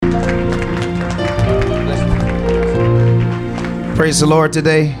Praise the Lord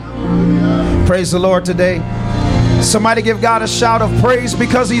today. Praise the Lord today. Somebody give God a shout of praise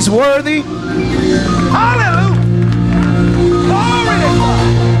because he's worthy. Hallelujah. Glory to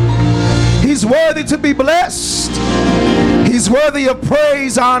God. He's worthy to be blessed. He's worthy of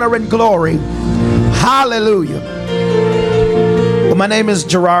praise, honor, and glory. Hallelujah. Well, my name is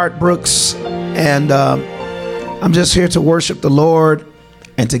Gerard Brooks, and I'm just here to worship the Lord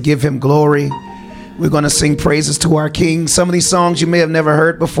and to give him glory. We're going to sing praises to our King. Some of these songs you may have never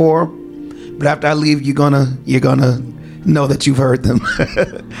heard before, but after I leave, you're gonna know that you've heard them.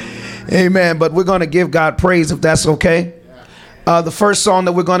 Amen. But we're going to give God praise if that's okay. The first song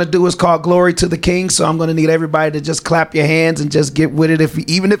that we're going to do is called Glory to the King. So I'm going to need everybody to just clap your hands and just get with it,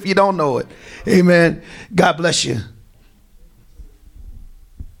 even if you don't know it. Amen. God bless you.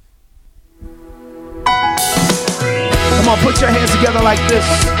 Come on, put your hands together like this.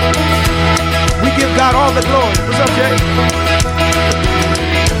 We give God all the glory. What's up, Jay?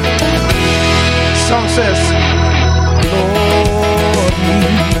 Song says,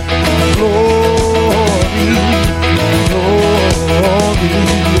 glory, glory,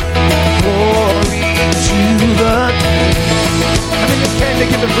 glory to the King. I mean, you came to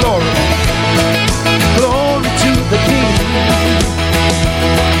give him glory. Glory to the King.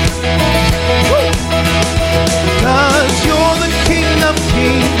 Because you're the King of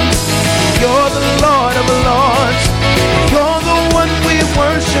Kings, you're the Lord of Lords, you're the one we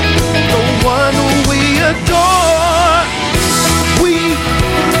worship, the one who we adore. We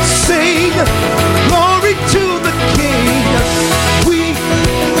sing glory to the King, we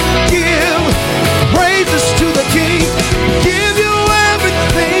give praises to the King, give you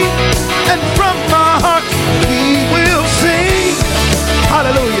everything, and from our heart we will sing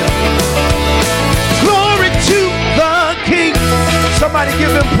hallelujah. Somebody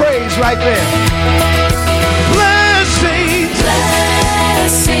give him praise right there. Blessings,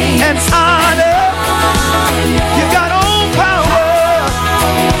 blessings and honor. You got all power.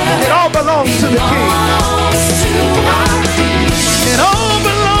 It all belongs to the King. It all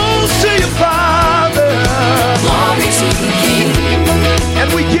belongs to your Father. Glory to the King. And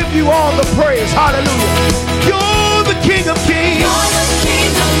we give you all the praise. Hallelujah. You're the King of Kings.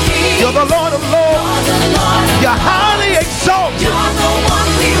 You're the Lord of Lords. You're highly exalted. You're the one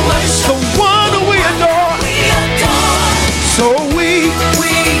we worship. The one we adore. So we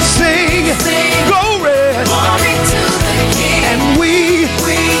sing glory to the King. And we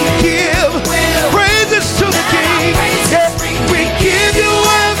give praises to the King. Yeah, we give you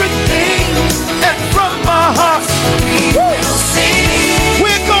everything. And from our hearts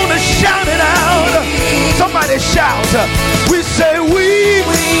we're gonna shout it out. Somebody shout. We say we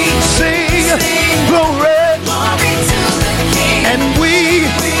sing glory to the King. And we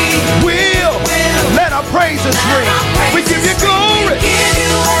will let our praises ring. We give you glory.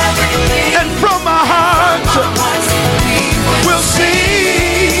 And from our hearts we'll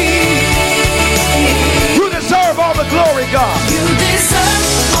sing. You deserve all the glory, God.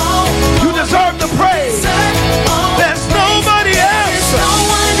 You deserve the praise. There's nobody else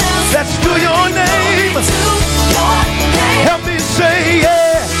that's to your name. Help me say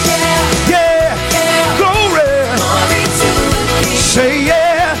yeah, yeah, glory. Say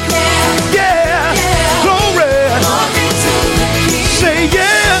yeah, yeah, glory. Say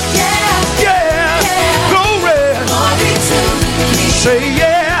yeah, yeah, glory. Say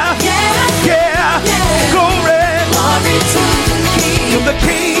yeah, yeah, glory. You're the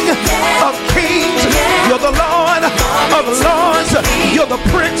King of Kings. You're the Lord of Lords. You're the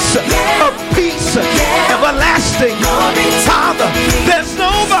Prince of Peace. Everlasting Father. There's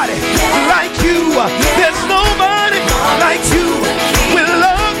nobody like you. There's nobody like you. We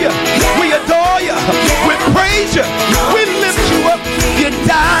love you. We adore you. We praise you. We lift you up. You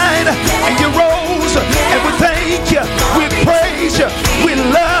died and you rose. And we thank you. We praise you. We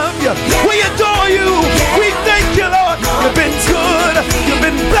love you. We adore you. We thank you, Lord. You've been good. You've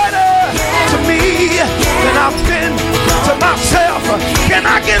been better to me than I've been to myself. Can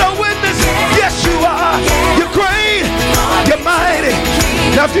I get a witness? Yes, you are. You're great. You're mighty.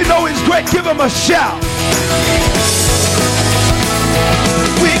 Now, if you know he's great, give him a shout.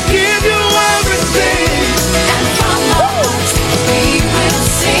 We give you everything. And from our hearts we will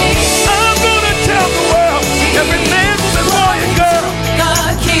sing. I'm gonna tell the world, every man, woman, boy, and girl, the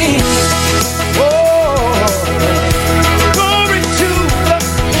King. Oh, glory to the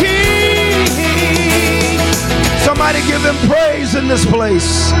King. Somebody give him praise in this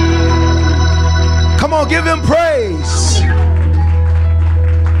place. Come on, give him praise.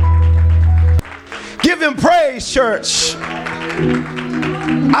 Give him praise, church.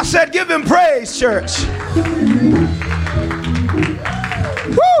 I said give him praise, church.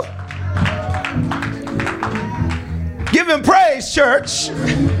 him praise, church.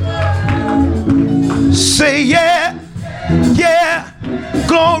 Say yeah, yeah,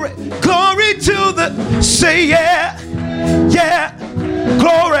 glory, glory to the, say yeah, yeah,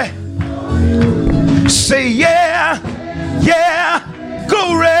 glory. Say yeah, yeah,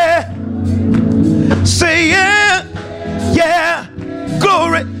 glory. Say yeah, yeah,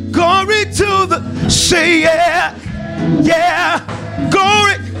 glory, glory to the, say yeah, yeah,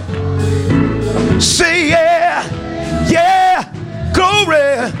 glory. Say yeah, yeah,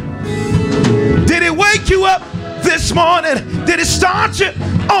 glory. Did it wake you up this morning? Did it start you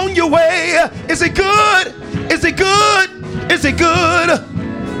on your way? Is it good? Is it good? Is it good?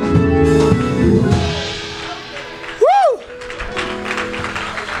 Woo!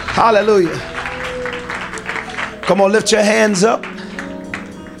 Hallelujah. Come on, lift your hands up.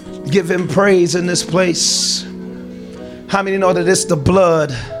 Give him praise in this place. How many know that it's the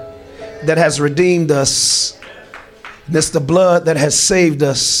blood that has redeemed us? And it's the blood that has saved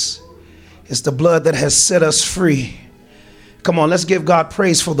us. It's the blood that has set us free. Come on, let's give God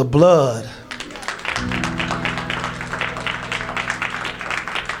praise for the blood.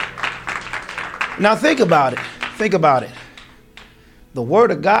 Now think about it. Think about it. The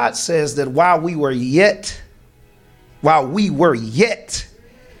word of God says that while we were yet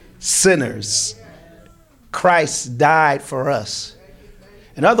sinners, Christ died for us.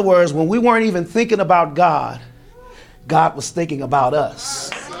 In other words, when we weren't even thinking about God, God was thinking about us.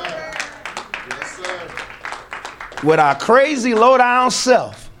 Yes, sir. With our crazy low-down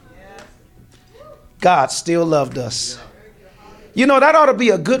self, God still loved us. You know, that ought to be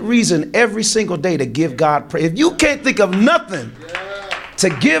a good reason every single day to give God praise. If you can't think of nothing to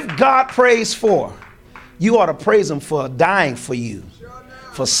give God praise for, you ought to praise him for dying for you,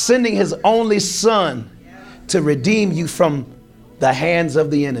 for sending his only son to redeem you from the hands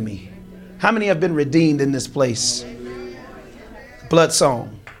of the enemy. How many have been redeemed in this place? Blood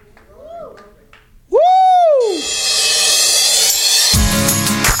song. Woo!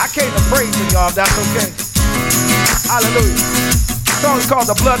 I came to praise him, y'all, if that's okay. Hallelujah. The song is called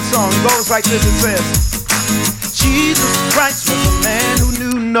the Blood Song. It goes like this. It says, Jesus Christ was a man who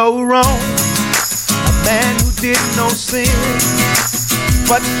knew no wrong, a man who did no sin,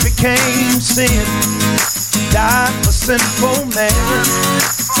 but became sin, died for sinful man.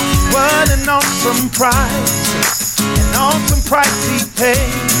 What an awesome price, an awesome price he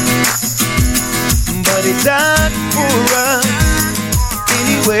paid. But he died for us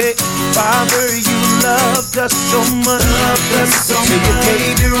anyway. Father, you loved us so much, so you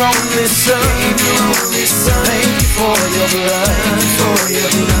gave your only son. Thank you for your blood,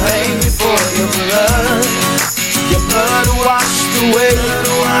 thank you for your blood. Your blood washed away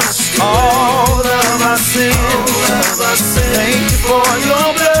all of our sins. Thank you for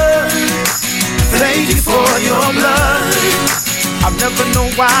your blood, thank you for your blood. I'll never know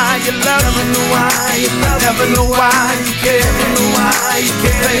why you love me, never know why you care,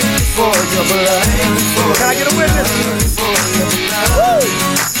 Thank you for your blood. Can I get a witness? Woo!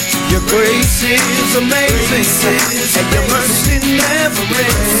 Your grace is amazing, and your mercy never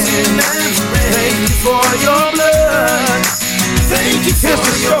ends. Thank you for your blood. Thank you for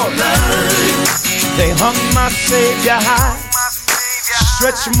your blood. They hung my Savior high,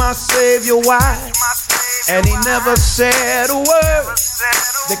 stretched my Savior wide, and he never said a word.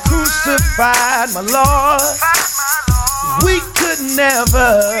 They crucified my Lord. We could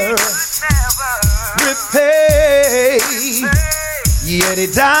never repay, yet he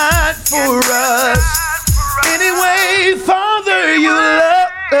died for us anyway. Father, you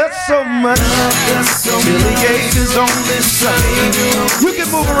loved us so much till he gave his only son. You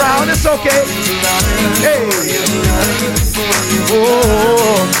can move around, it's okay. Hey,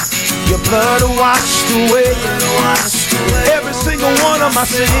 oh, your blood washed away every single one of my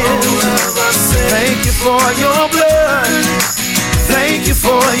sins. Thank you for your blood. Thank you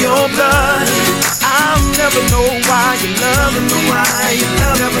for your blood. I'll never know why you love me,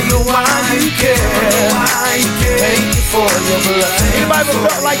 never know why you care. Thank you for your blood. Anybody ever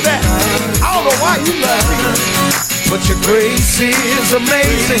felt like that? I don't know why you love me, but your grace is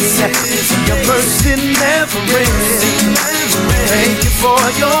amazing. Your mercy never ends. Thank you for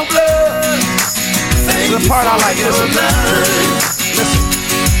your blood. This is the part I like. Listen.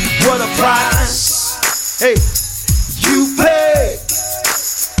 What a price, hey, you paid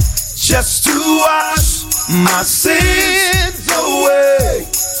just to wash my sins away.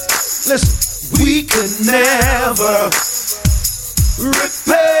 Listen, we could never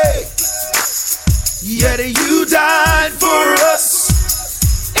repay, yet you died for us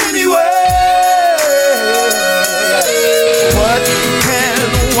anyway. What can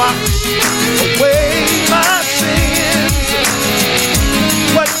wash away my sins?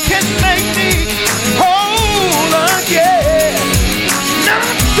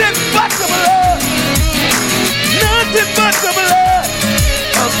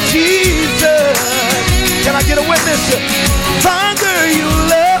 Father, you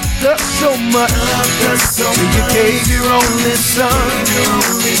loved us so much. You gave your only son.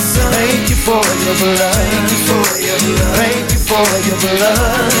 Thank you for your blood. Thank you for your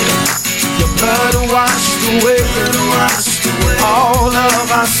blood. Your blood washed away all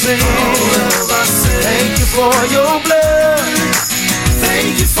of our sins. Thank you for your blood.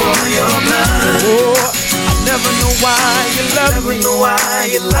 Thank you for your blood. Oh, I never know why you love me. I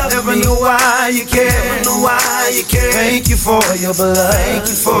never know why you care. Thank you for your blood. Thank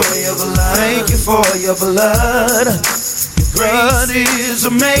you for your blood. Thank you for your blood. Blood is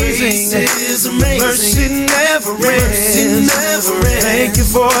amazing. Mercy never ends. Thank you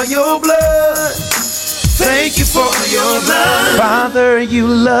for your blood. Thank you for your blood. Father, you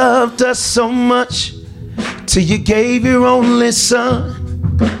loved us so much till you gave your only son.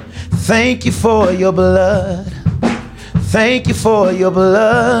 Thank you for your blood. Thank you for your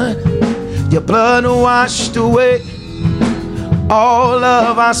blood. Your blood washed away all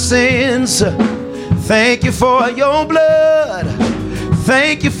of our sins. Thank you for your blood.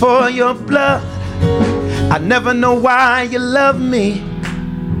 Thank you for your blood. I never know why you love me.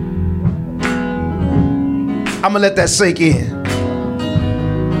 I'm gonna let that sink in.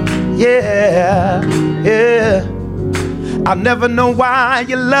 Yeah, yeah. I never know why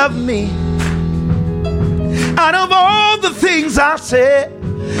you love me. Out of all the things I said,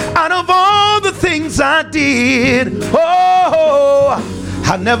 out of all the things I did, oh,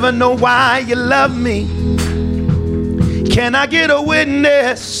 I never know why you love me. Can I get a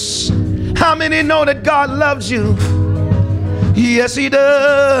witness? How many know that God loves you? Yes, he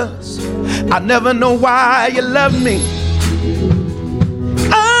does. I never know why you love me.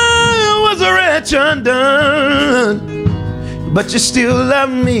 I was a wretch undone, but you still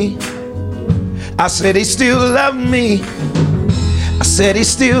love me. I said he still loved me. I said he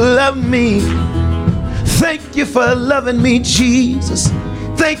still loved me. Thank you for loving me, Jesus.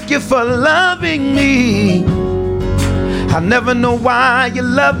 Thank you for loving me. I never know why you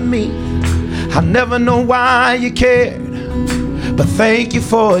love me. I never know why you cared. But thank you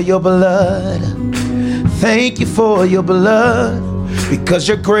for your blood. Thank you for your blood. Because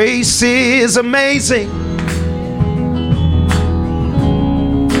your grace is amazing.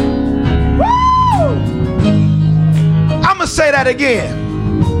 I'm gonna say that again.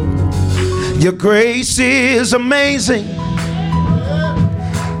 Your grace is amazing.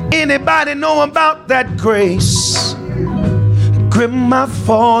 Anybody know about that grace? Grip my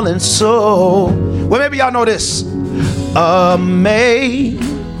fallen soul. Well, maybe y'all know this. Amazing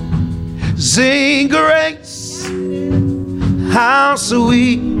grace, how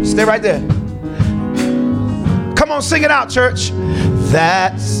sweet. Stay right there. Come on, sing it out, church.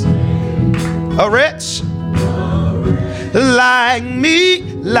 That's a wretch like me,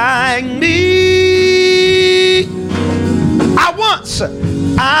 like me. I once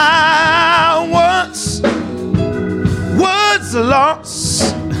was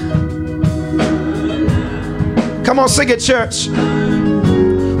lost. Come on, sing it, church.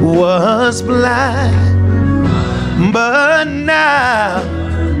 Was blind, but now,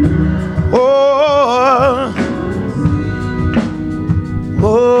 oh,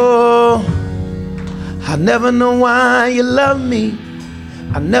 I never know why you love me.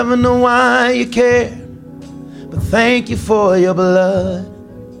 I never know why you care. But thank you for your blood.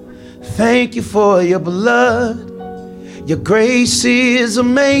 Thank you for your blood. Your grace is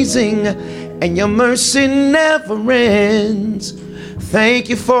amazing, and your mercy never ends. Thank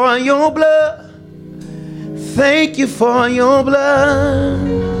you for your blood. Thank you for your blood.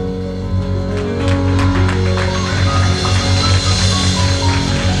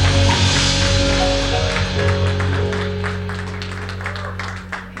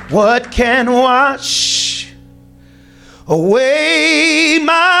 What can wash away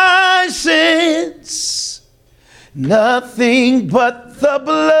my sins? Nothing but the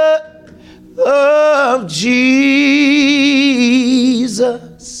blood of Jesus.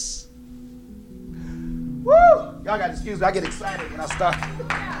 Woo! Y'all got to excuse me. I get excited when I start.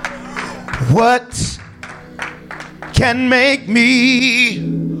 What can make me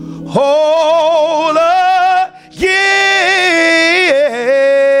whole again?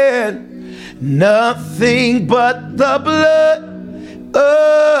 Nothing but the blood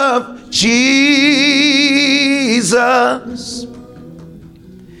of Jesus.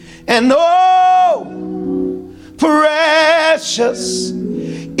 And oh, precious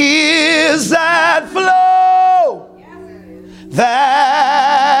is that flow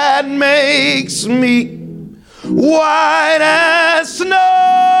that makes me white as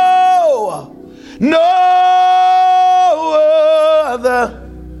snow. No other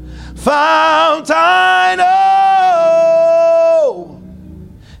fount I know.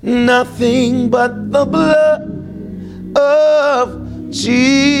 nothing but the blood of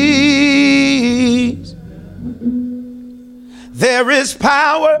Jesus. There is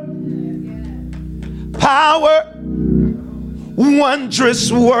power,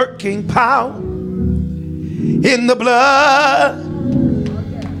 wondrous working power in the blood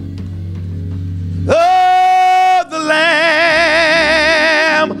of the Lamb.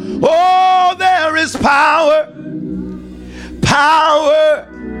 Oh, there is power,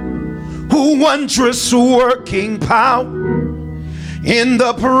 wondrous working power in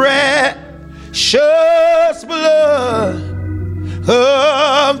the precious blood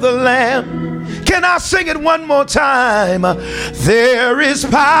of the Lamb. Can I sing it one more time? There is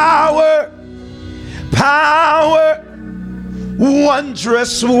power,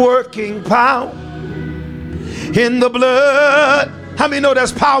 wondrous working power in the blood. How many know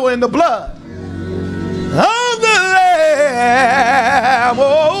there's power in the blood of the Lamb?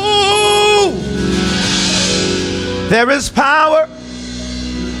 Oh, there is power,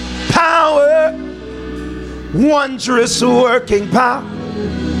 wondrous working power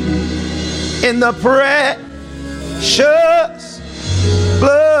in the precious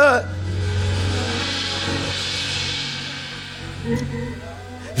blood.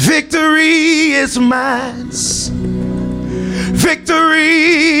 Victory is mine.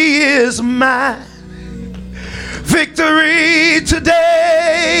 Victory is mine. Victory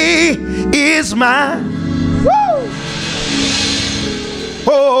today is mine. Woo!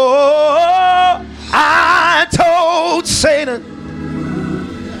 Oh, I told Satan,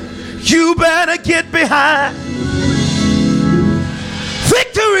 you better get behind.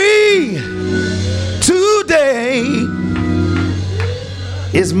 Victory today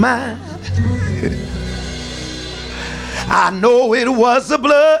is mine. I know it was the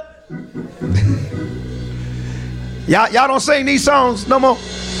blood. Y'all don't sing these songs no more.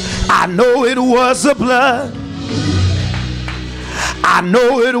 I know it was the blood. I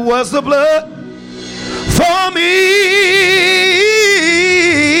know it was the blood for me.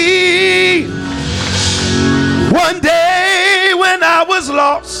 One day when I was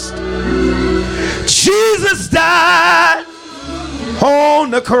lost, Jesus died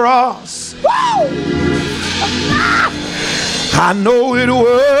on the cross. Woo! I know it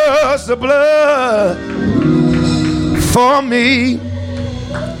was the blood for me.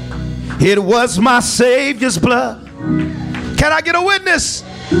 It was my Savior's blood. Can I get a witness?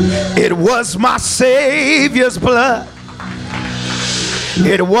 It was my Savior's blood.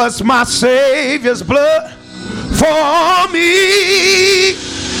 It was my Savior's blood for me,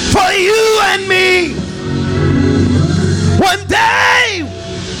 for you and me. One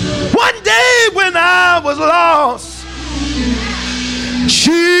day when I was lost,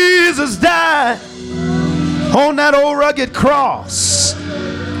 Jesus died on that old rugged cross.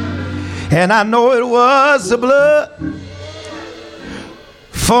 And I know it was the blood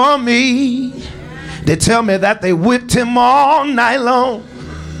for me. They tell me that they whipped him all night long.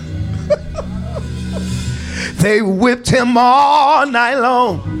 They whipped him all night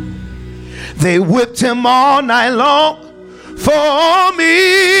long. They whipped him all night long for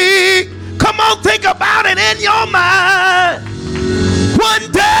me. Come on, think about it in your mind.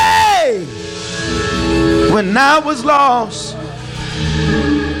 One day when I was lost,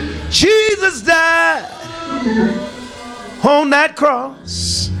 Jesus died on that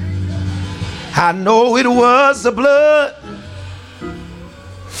cross. I know it was the blood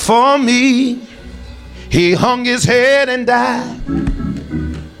for me. He hung his head and died.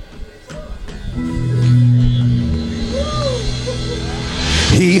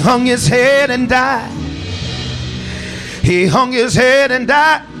 He hung his head and died. He hung his head and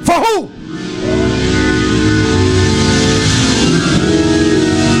died. For who?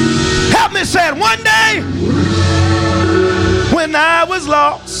 Help me say it. One day when I was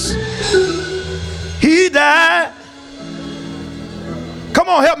lost, he died. Come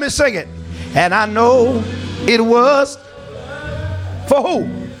on, help me sing it. And I know it was for who?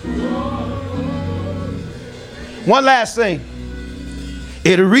 One last thing.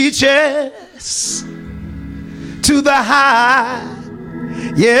 It reaches to the highest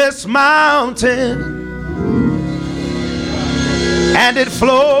mountain, and it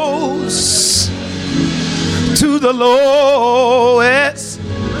flows to the lowest.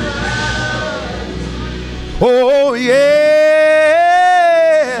 Oh yeah,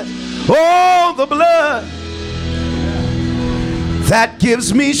 oh, the blood that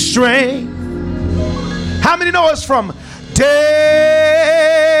gives me strength. How many know it's from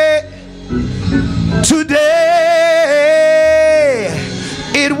day to day?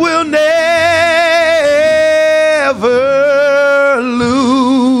 It will never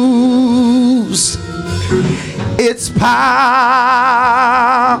lose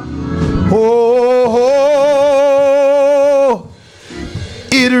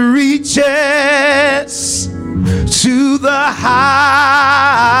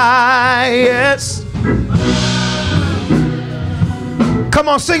Come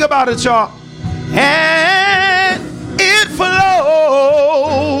on, sing about it, y'all. And it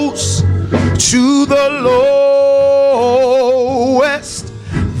flows to the lowest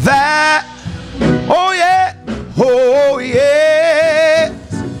that, oh yeah, oh yeah,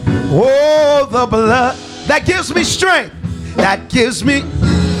 oh, the blood that gives me strength, that gives me,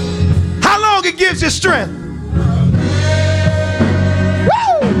 how long it gives you strength?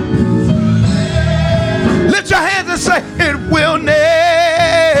 Woo! Lift your hands and say, it will never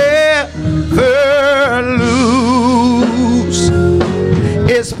lose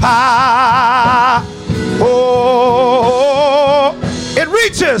its power. Oh, it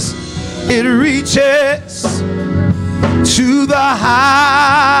reaches to the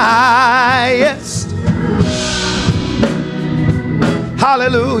highest.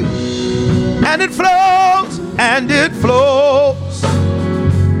 Hallelujah. And it flows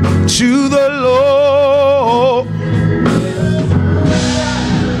to the low.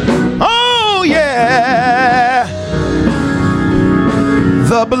 Oh yeah.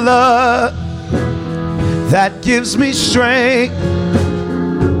 The blood that gives me strength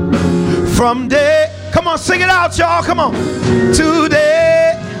from day. Come on, sing it out, y'all. Come on.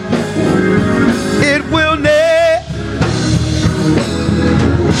 Today it will never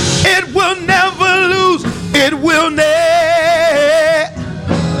lose. It will never.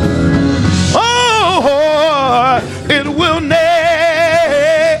 Oh, it will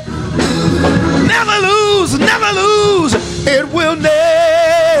never lose. Never lose. It will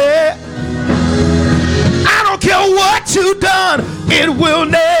never. I don't care what you've done. It will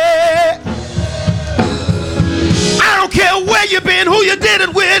never. I don't care where you've been, who you did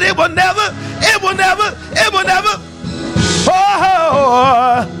it with. It will never.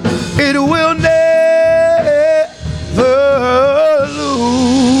 Oh, it will never lose.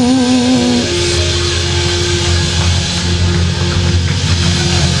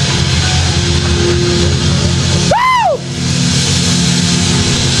 Woo!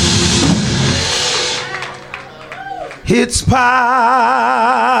 It's power.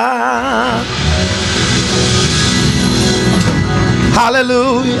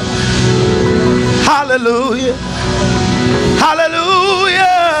 Hallelujah. Hallelujah.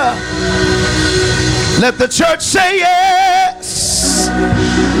 Hallelujah. Let the church say yes.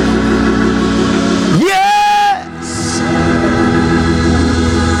 Yes.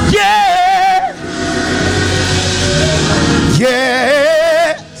 Yes.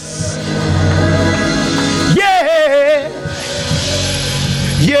 Yes. Yes.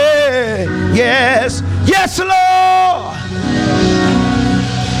 Yes. Yes. Yes, Lord.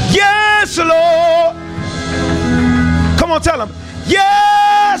 Yes, Lord. Come on, tell him.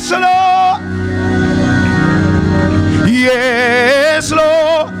 Yes, Lord. Yes,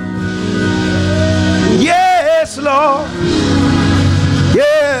 Lord. Yes, Lord.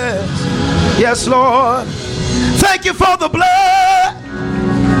 Yes. Yes, Lord. Thank you for the blood.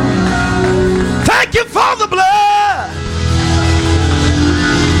 Thank you for the blood.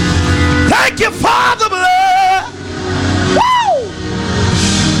 Thank you for the blood. Woo!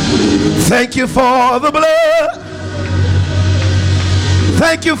 Thank you for the blood.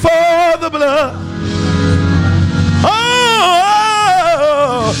 Thank you for the blood.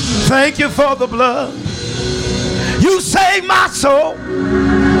 Oh, thank you for the blood. You saved my soul.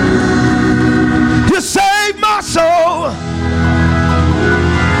 You saved my soul.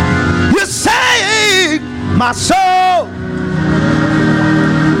 You saved my soul.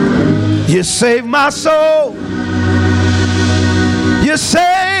 You saved my soul. You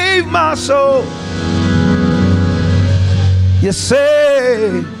saved my soul. You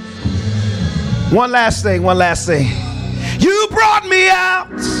saved. One last thing. You brought me out.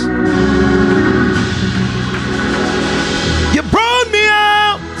 You brought me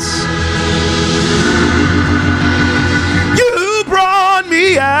out. You brought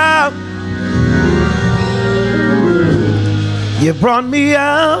me out. You brought me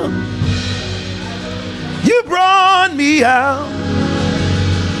out. You brought me out.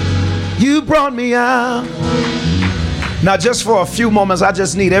 You brought me out. Now, just for a few moments, I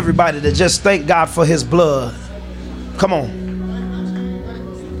just need everybody to just thank God for his blood. Come on.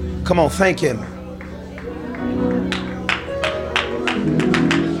 Come on, thank him.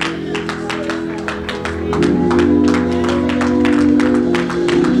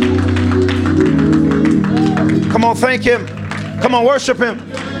 Come on, thank him. Come on, worship him.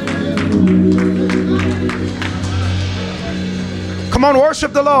 Come on,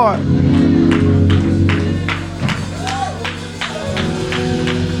 worship the Lord.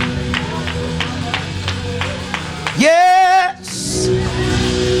 Yes,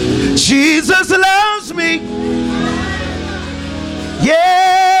 Jesus loves me. Yeah.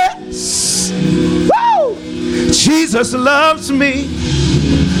 Jesus loves me.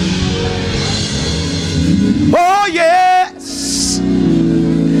 Oh yes,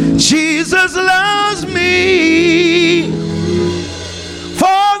 Jesus loves me.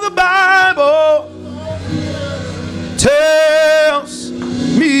 For the Bible tells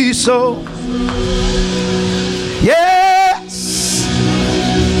me so. Yes,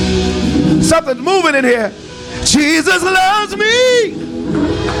 something's moving in here. Jesus loves me.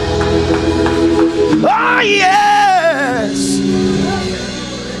 Oh yes,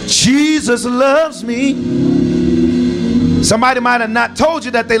 Jesus loves me. Somebody might have not told you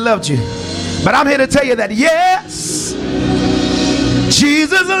that they loved you, but I'm here to tell you that yes,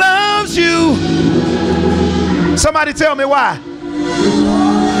 Jesus loves you. Somebody tell me why.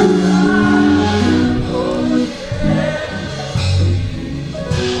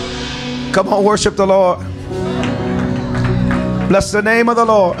 Come on, worship the Lord. Bless the name of the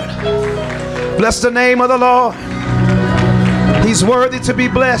Lord. Bless the name of the Lord. He's worthy to be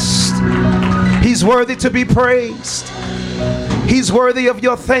blessed. He's worthy to be praised. He's worthy of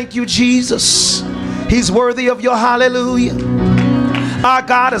your thank you, Jesus. He's worthy of your hallelujah. Our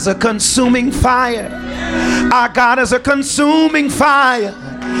God is a consuming fire. Our God is a consuming fire.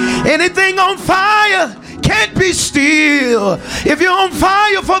 Anything on fire can't be still. If you're on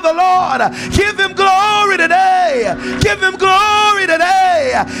fire for the Lord, give him glory today. Give him glory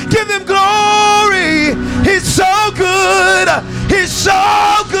today. Give him glory. He's so good. He's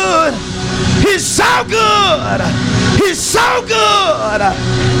so good. He's so good. He's so good.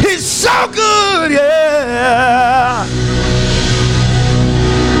 He's so good. Yeah.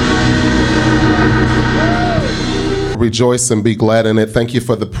 Rejoice and be glad in it. Thank you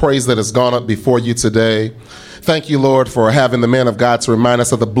for the praise that has gone up before you today. Thank you, Lord, for having the man of God to remind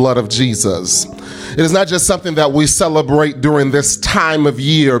us of the blood of Jesus. It is not just something that we celebrate during this time of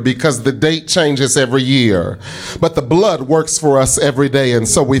year because the date changes every year, but the blood works for us every day, and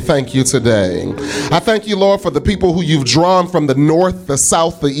so we thank you today. I thank you, Lord, for the people who you've drawn from the north, the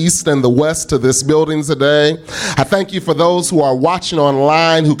south, the east, and the west to this building today. I thank you for those who are watching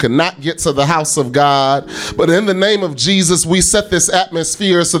online who cannot get to the house of God, but in the name of Jesus, we set this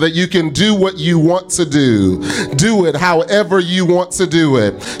atmosphere so that you can do what you want to do. Do it however you want to do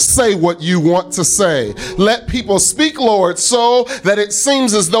it. Say what you want to say. Let people speak, Lord, so that it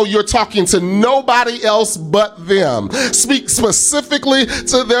seems as though you're talking to nobody else but them. Speak specifically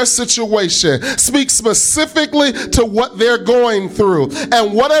to their situation. Speak specifically to what they're going through.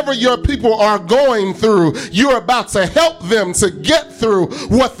 And whatever your people are going through, you're about to help them to get through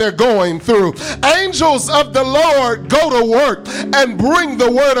what they're going through. Angels of the Lord go to work and bring the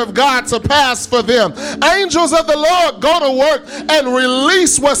word of God to pass for them. Angels of the Lord go to work and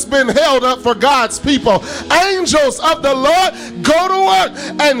release what's been held up for God's people. Angels of the Lord go to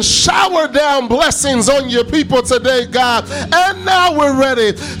work and shower down blessings on your people today, God. And now we're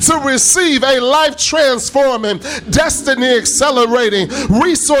ready to receive a life transforming, destiny accelerating,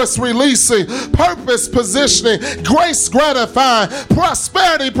 resource releasing, purpose positioning, grace gratifying,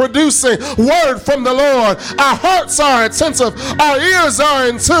 prosperity producing word from the Lord. Our hearts are attentive, our ears are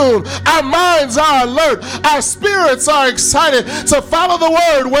in tune, our minds are alert, our spirits are excited to follow the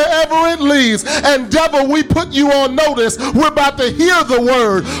word wherever it leads. And devil, we put you on notice. We're about to hear the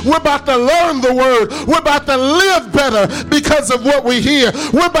word. We're about to learn the word. We're about to live better because of what we hear.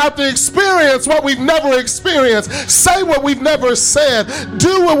 We're about to experience what we've never experienced. Say what we've never said.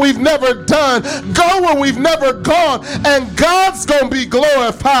 Do what we've never done. Go where we've never gone. And God's going to be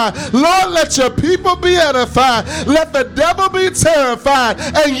glorified. Lord, let your people be edified. Let the devil be terrified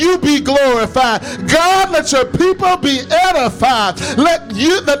and you be glorified. God, let your people be edified. Let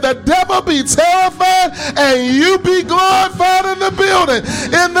the devil be terrified and you be glorified in the building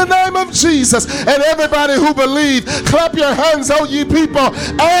in the name of Jesus. And everybody who believes, clap your hands, oh ye people,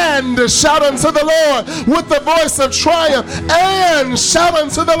 and shout unto the Lord with the voice of triumph, and shout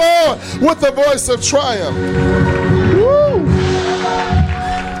unto the Lord with the voice of triumph. Woo.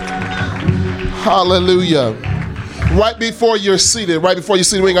 Hallelujah. Right before you're seated, we ain't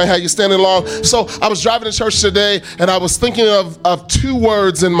gonna have you standing long. So I was driving to church today and I was thinking of two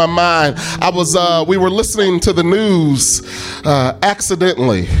words in my mind. We were listening to the news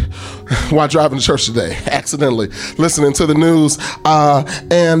accidentally while driving to church today, accidentally listening to the news.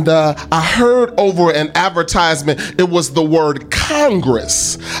 And I heard over an advertisement, it was the word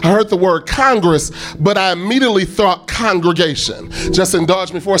Congress. I heard the word Congress, but I immediately thought congregation. Just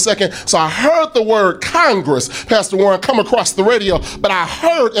indulge me for a second. So I heard the word Congress, Pastor Warren, come across the radio, but I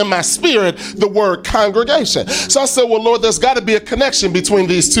heard in my spirit the word congregation. So I said, well, Lord, there's got to be a connection between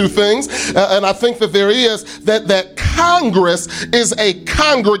these two things. And I think that there is, that Congress is a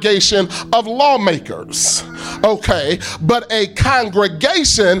congregation of lawmakers. Okay, but a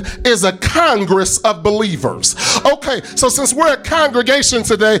congregation is a congress of believers. Okay, so since we're a congregation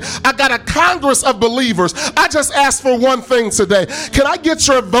today, I got a congress of believers. I just asked for one thing today. Can I get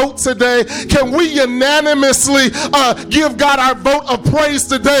your vote today? Can we unanimously give God our vote of praise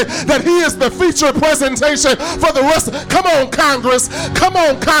today that he is the feature presentation for the rest? Come on, Congress. Come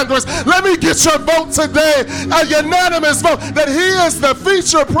on, Congress. Let me get your vote today. A unanimous vote that he is the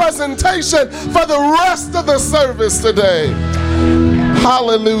feature presentation for the rest of the service today.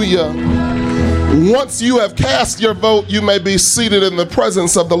 Hallelujah. Once you have cast your vote, you may be seated in the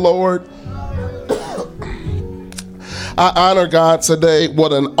presence of the Lord. I honor God today.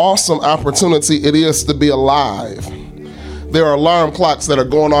 What an awesome opportunity it is to be alive. There are alarm clocks that are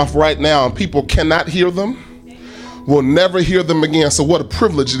going off right now and people cannot hear them. We'll never hear them again. So what a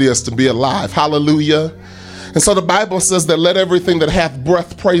privilege it is to be alive. Hallelujah. And so the Bible says that let everything that hath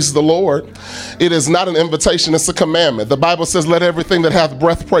breath praise the Lord. It is not an invitation, it's a commandment. The Bible says let everything that hath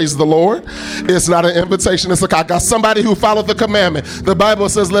breath praise the Lord. It's not an invitation, I got somebody who followed the commandment. The Bible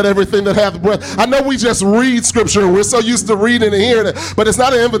says let everything that hath breath. I know we just read scripture and we're so used to reading and hearing it, but it's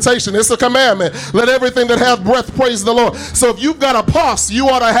not an invitation, it's a commandment. Let everything that hath breath praise the Lord. So if you've got a pulse, you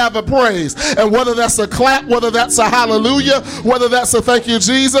ought to have a praise. And whether that's a clap, whether that's a hallelujah, whether that's a thank you,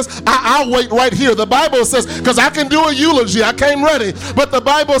 Jesus, I'll wait right here. The Bible says, because I can do a eulogy, I came ready, but the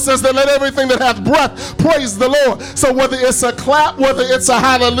Bible says that let everything that hath breath praise the Lord. So whether it's a clap, whether it's a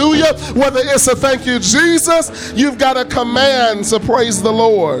hallelujah, whether it's a thank you, Jesus, you've got a command to praise the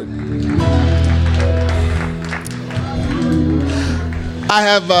Lord.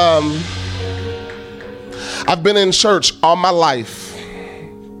 I've been in church all my life.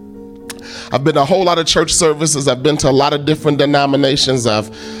 I've been to a whole lot of church services. I've been to a lot of different denominations. I've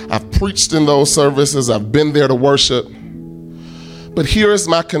preached in those services. I've been there to worship. But here is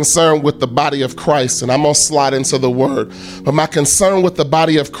my concern with the body of Christ, and I'm going to slide into the word. But my concern with the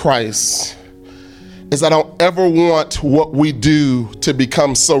body of Christ is I don't ever want what we do to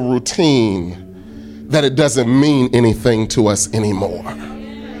become so routine that it doesn't mean anything to us anymore.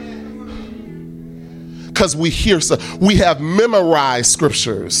 Because we have memorized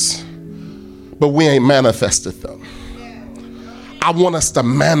scriptures, but we ain't manifested them. I want us to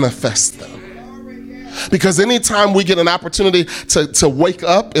manifest them. Because anytime we get an opportunity to wake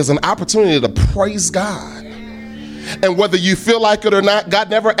up is an opportunity to praise God. And whether you feel like it or not,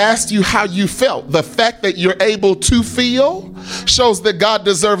 God never asked you how you felt. The fact that you're able to feel shows that God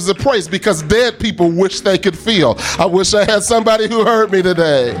deserves the praise, because dead people wish they could feel. I wish I had somebody who heard me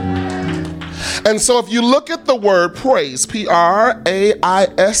today. And so if you look at the word praise, Praise,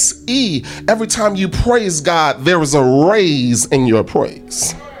 every time you praise God, there is a raise in your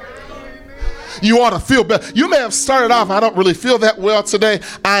praise. You ought to feel better. You may have started off, I don't really feel that well today.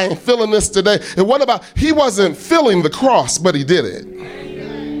 I ain't feeling this today. And what about, he wasn't feeling the cross, but he did it.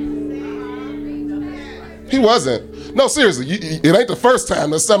 He wasn't. No, seriously, it ain't the first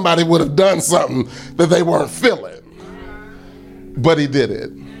time that somebody would have done something that they weren't feeling. But he did it.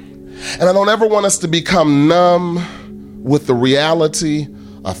 And I don't ever want us to become numb with the reality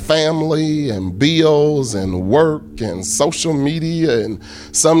of family and bills and work and social media and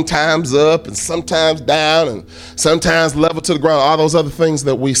sometimes up and sometimes down and sometimes level to the ground, all those other things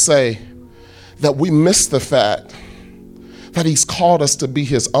that we say, that we miss the fact that he's called us to be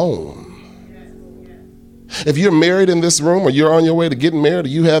his own. If you're married in this room, or you're on your way to getting married, or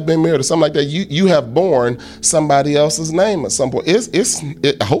you have been married or something like that, you have borne somebody else's name at some point.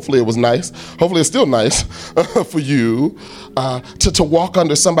 Hopefully it was nice. Hopefully it's still nice for you to walk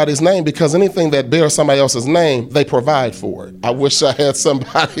under somebody's name, because anything that bears somebody else's name, they provide for it. I wish I had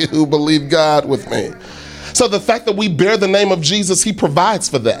somebody who believed God with me. So the fact that we bear the name of Jesus, he provides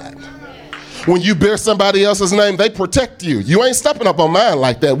for that. When you bear somebody else's name, they protect you. You ain't stepping up on mine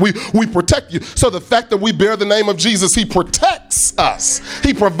like that. We protect you. So the fact that we bear the name of Jesus, he protects us.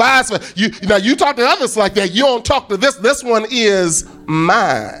 He provides for you. Now you talk to others like that. You don't talk to this. This one is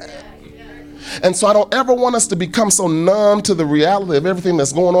mine. And so I don't ever want us to become so numb to the reality of everything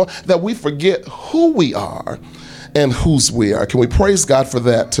that's going on that we forget who we are and whose we are. Can we praise God for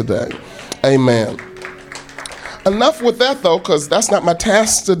that today? Amen. Enough with that, though, because that's not my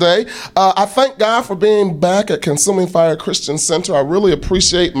task today. I thank God for being back at Consuming Fire Christian Center. I really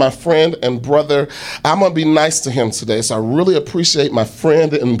appreciate my friend and brother. I'm going to be nice to him today, so I really appreciate my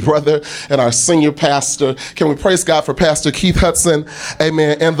friend and brother and our senior pastor. Can we praise God for Pastor Keith Hudson,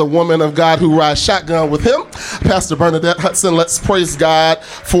 amen, and the woman of God who rides shotgun with him, Pastor Bernadette Hudson. Let's praise God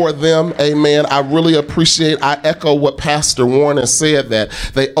for them, amen. I really I echo what Pastor Warner said, that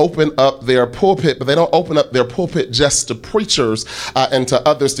they open up their pulpit, but they don't open up their pulpit pulpit just to preachers and to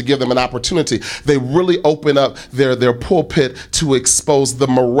others to give them an opportunity. They really open up their pulpit to expose the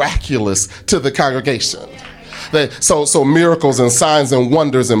miraculous to the congregation. So miracles and signs and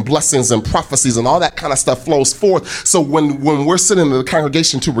wonders and blessings and prophecies and all that kind of stuff flows forth. So when we're sitting in the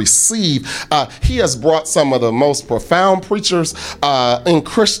congregation to receive, he has brought some of the most profound preachers in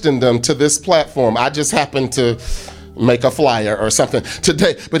Christendom to this platform. I just happened to make a flyer or something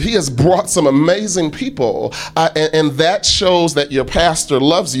today, but he has brought some amazing people, and that shows that your pastor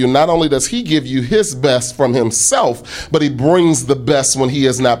loves you. Not only does he give you his best from himself, but he brings the best when he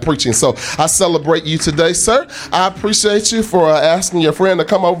is not preaching. So I celebrate you today, sir. I appreciate you for asking your friend to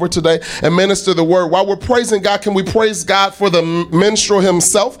come over today and minister the word. While we're praising God, can we praise God for the minstrel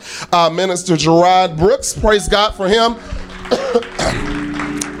himself, Minister Gerard Brooks? Praise God for him.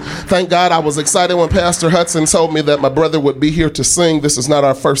 Thank God. I was excited when Pastor Hudson told me that my brother would be here to sing. This is not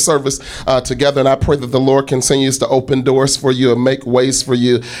our first service together, and I pray that the Lord continues to open doors for you and make ways for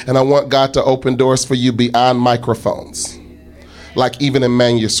you. And I want God to open doors for you beyond microphones, like even in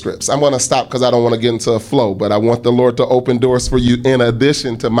manuscripts. I'm going to stop because I don't want to get into a flow, but I want the Lord to open doors for you in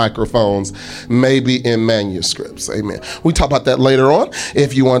addition to microphones, maybe in manuscripts. Amen. We talk about that later on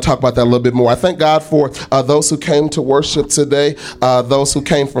if you want to talk about that a little bit more. I thank God for those who came to worship today, those who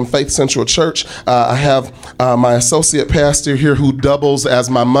came from Faith Central Church. I have my associate pastor here who doubles as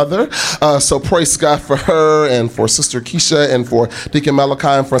my mother. So praise God for her and for Sister Keisha and for Deacon Malachi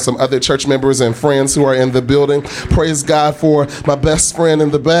and for some other church members and friends who are in the building. Praise God for my best friend in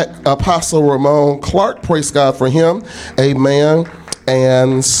the back, Apostle Ramon Clark. Praise God for him. Amen.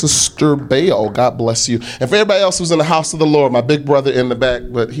 And Sister Bale, God bless you. And for everybody else who's in the house of the Lord, my big brother in the back,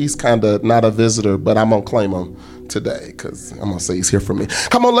 but he's kind of not a visitor, but I'm going to claim him today because I'm going to say he's here for me.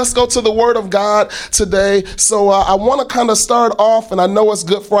 Come on, let's go to the Word of God today. So I want to kind of start off, and I know it's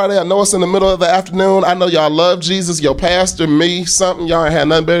Good Friday. I know it's in the middle of the afternoon. I know y'all love Jesus, your pastor, me, something. Y'all ain't had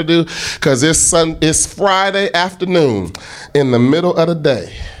nothing better to do because it's Friday afternoon in the middle of the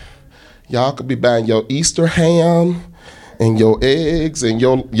day. Y'all could be buying your Easter ham and your eggs and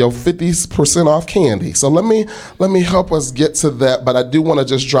your 50% off candy. So let me help us get to that, but I do want to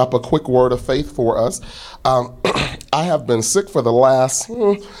just drop a quick word of faith for us. I have been sick for the last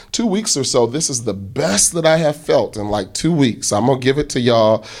 2 weeks or so. This is the best that I have felt in like 2 weeks. I'm gonna give it to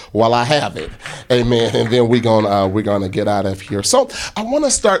y'all while I have it, amen. And then we're gonna get out of here. So I want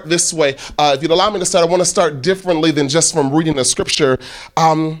to start this way. If you'd allow me to start, I want to start differently than just from reading the scripture.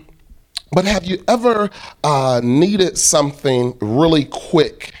 But have you ever needed something really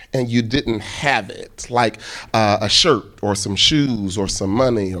quick and you didn't have it, like a shirt or some shoes or some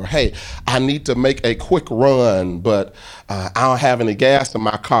money, or hey, I need to make a quick run, but I don't have any gas in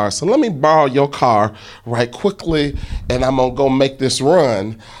my car, so let me borrow your car right quickly, and I'm gonna go make this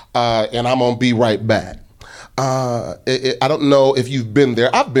run, and I'm gonna be right back. I don't know if you've been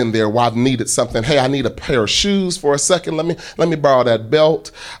there. I've been there where I've needed something. Hey, I need a pair of shoes for a second. Let me borrow that belt.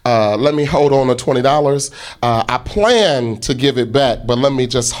 Let me hold on to $20. I plan to give it back, but let me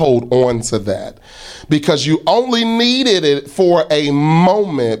just hold on to that. Because you only needed it for a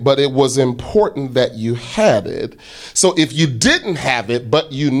moment, but it was important that you had it. So if you didn't have it,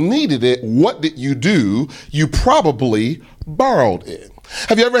 but you needed it, what did you do? You probably borrowed it.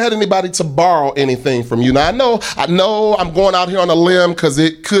 Have you ever had anybody to borrow anything from you? Now, I know I'm going out here on a limb because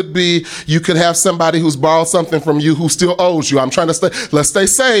it could be you could have somebody who's borrowed something from you who still owes you. I'm trying to let's stay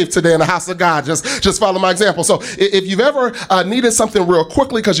saved today in the house of God. Just follow my example. So if you've ever needed something real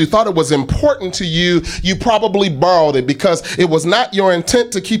quickly because you thought it was important to you, you probably borrowed it because it was not your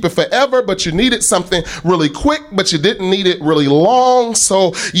intent to keep it forever, but you needed something really quick, but you didn't need it really long.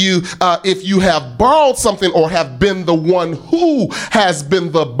 So if you have borrowed something or have been the one who has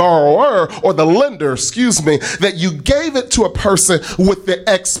been the borrower or the lender, that you gave it to a person with the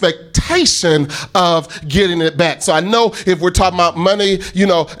expectation of getting it back. So I know if we're talking about money,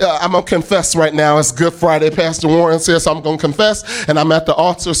 I'm going to confess right now. It's Good Friday. Pastor Warren says I'm going to confess, and I'm at the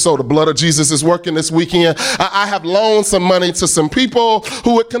altar, so the blood of Jesus is working this weekend. I have loaned some money to some people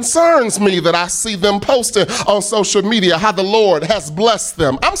who it concerns me that I see them posting on social media how the Lord has blessed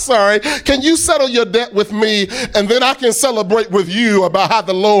them. I'm sorry. Can you settle your debt with me, and then I can celebrate with you about how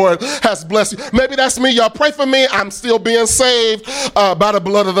the Lord has blessed you? Maybe that's me. Y'all pray for me. I'm still being saved by the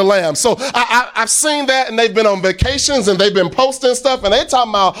blood of the Lamb. So I've seen that, and they've been on vacations, and they've been posting stuff, and they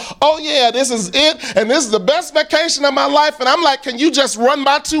talking about, oh yeah, this is it, and this is the best vacation of my life. And I'm like, can you just run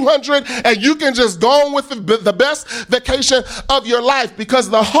by 200 and you can just go on with the best vacation of your life? Because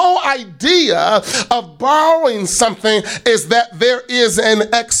the whole idea of borrowing something is that there is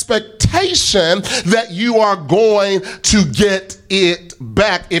an expectation that you are going to get it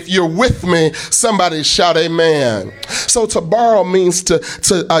back. If you're with me, somebody shout amen. So to borrow means to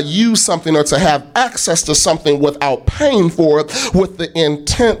use something or to have access to something without paying for it with the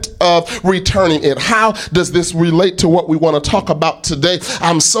intent of returning it. How does this relate to what we want to talk about today?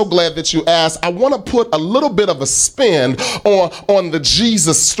 I'm so glad that you asked. I want to put a little bit of a spin on the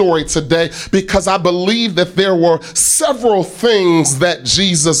Jesus story today, because I believe that there were several things that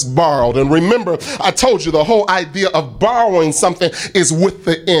Jesus borrowed. And remember, I told you the whole idea of borrowing something is with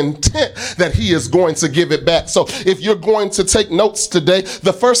the intent that he is going to give it back. So if you're going to take notes today,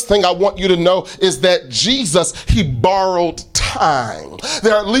 the first thing I want you to know is that Jesus, he borrowed time.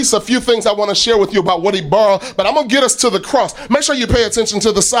 There are at least a few things I want to share with you about what he borrowed, but I'm going to get us to the cross. Make sure you pay attention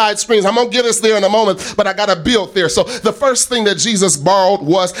to the side screens. I'm going to get us there in a moment, but I got to build there. So the first thing that Jesus borrowed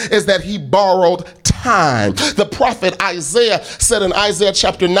is that he borrowed time. The prophet Isaiah said in Isaiah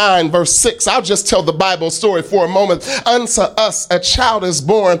chapter 9, verse 6, I'll just tell the Bible story for a moment. Unto us a child is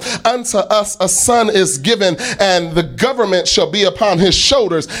born, unto us a son is given, and the government shall be upon his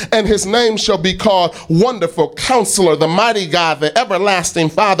shoulders, and his name shall be called Wonderful Counselor, the Mighty God, the Everlasting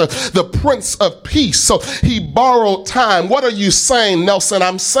Father, the Prince of Peace. So he borrowed time. What are you saying, Nelson?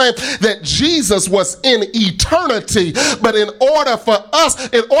 I'm saying that Jesus was in eternity, but in order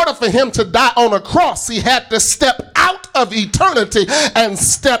for him to die on a cross, he had to step out of eternity and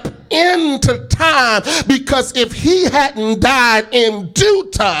step into time, because if he hadn't died in due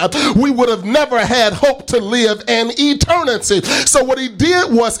time, we would have never had hope to live in eternity. So what he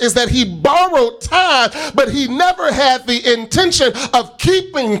did is that he borrowed time, but he never had the intention of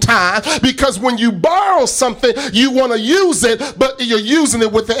keeping time, because when you borrow something, you want to use it, but you're using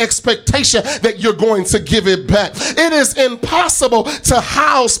it with the expectation that you're going to give it back. It is impossible to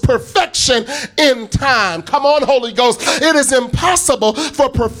house perfection in time. Come on, Holy Ghost. It is impossible for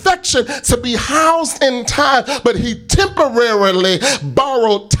perfection to be housed in time, but he temporarily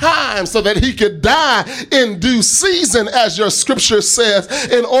borrowed time so that he could die in due season, as your scripture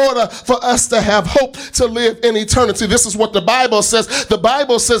says, in order for us to have hope to live in eternity. This is what the Bible says. The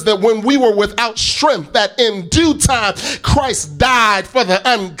Bible says that when we were without strength, that in due time Christ died for the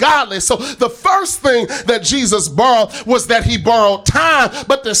ungodly. So the first thing that Jesus borrowed was that he borrowed time,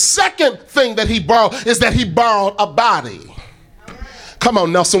 but the second thing that he borrowed is that he borrowed a body. Come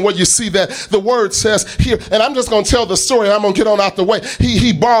on, Nelson, where you see that the word says here, and I'm just going to tell the story and I'm going to get on out the way.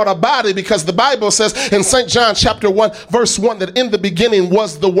 He borrowed a body, because the Bible says in St. John chapter 1, verse 1, that in the beginning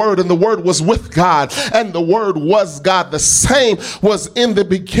was the Word, and the Word was with God, and the Word was God. The same was in the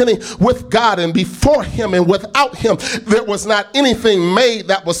beginning with God, and before him and without him there was not anything made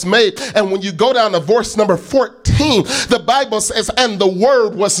that was made. And when you go down to verse number 14, the Bible says, and the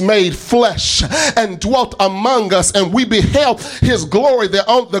Word was made flesh and dwelt among us, and we beheld his glory,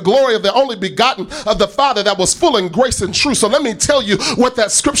 the glory of the only begotten of the Father, that was full in grace and truth. So let me tell you what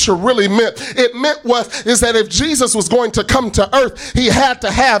that scripture really meant. It meant is that if Jesus was going to come to earth, he had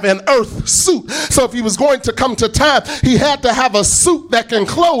to have an earth suit. So if he was going to come to time, he had to have a suit that can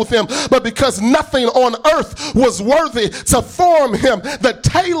clothe him. But because nothing on earth was worthy to form him, the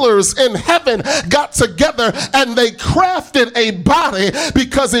tailors in heaven got together and they crafted a body,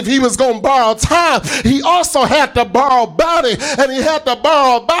 because if he was going to borrow time, he also had to borrow body, and he had to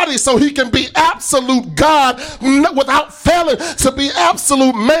borrow a body so he can be absolute God without failing to be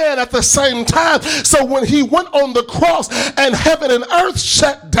absolute man at the same time. So when he went on the cross and heaven and earth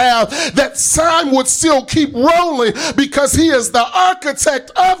shut down, that time would still keep rolling, because he is the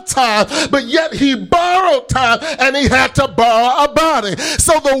architect of time, but yet he borrowed time and he had to borrow a body.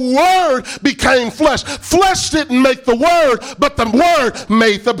 So the Word became flesh. Flesh didn't make the Word, but the Word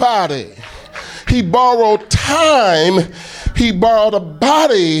made the body. He borrowed time, he borrowed a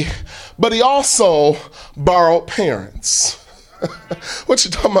body, but he also borrowed parents. What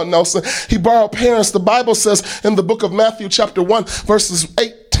you talking about, Nelson? He borrowed parents. The Bible says in the book of Matthew chapter 1, verses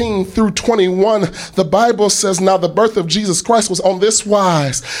 18 through 21, the Bible says, now the birth of Jesus Christ was on this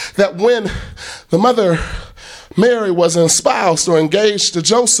wise, that when the mother Mary was espoused or engaged to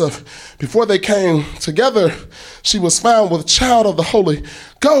Joseph, before they came together, she was found with child of the Holy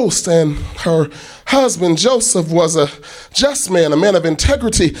Ghost, and her husband Joseph was a just man, a man of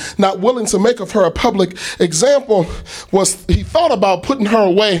integrity, not willing to make of her a public example. He thought about putting her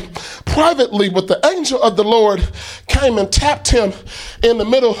away privately, but the angel of the Lord came and tapped him in the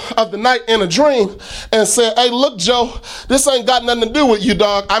middle of the night in a dream and said, hey, look, Joe, this ain't got nothing to do with you,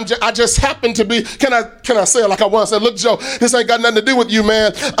 dog. I just happen to be, can I say it like I want to say, look, Joe, this ain't got nothing to do with you,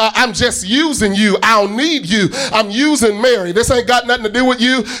 man. I'm just using you. I don't need you. I'm using Mary. This ain't got nothing to do with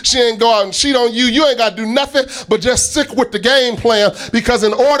you. She ain't go out and cheat on you. You ain't got to do nothing but just stick with the game plan, because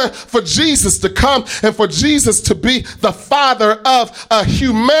in order for Jesus to come and for Jesus to be the father of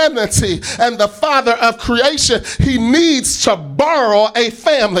humanity and the father of creation, he needs to borrow a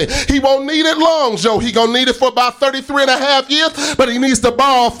family. He won't need it long, Joe. He gonna need it for about 33 and a half years, but he needs to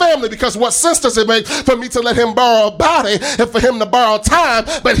borrow a family, because what sense does it make for me to let him borrow a body and for him to borrow time,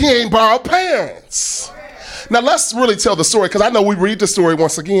 but he ain't borrow parents? Now let's really tell the story, because I know we read the story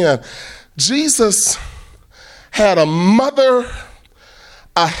once again. Jesus had a mother,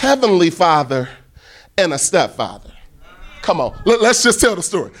 a heavenly father, and a stepfather. Come on, let's just tell the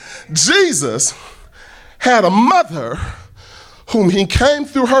story. Jesus had a mother whom he came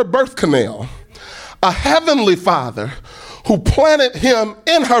through her birth canal, a heavenly father who planted him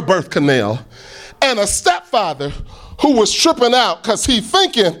in her birth canal, and a stepfather who was tripping out because he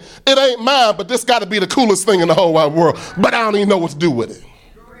thinking it ain't mine, but this got to be the coolest thing in the whole wide world, but I don't even know what to do with it.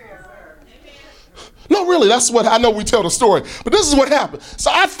 No, really, that's what I know. We tell the story, but this is what happened. So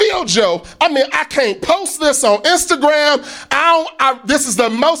I feel, Joe, I can't post this on Instagram. This is the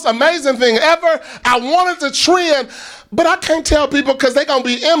most amazing thing ever. I wanted to trend, but I can't tell people because they're going to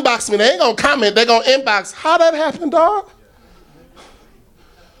be inboxing me. They ain't going to comment. They're going to inbox. How that happened, dog?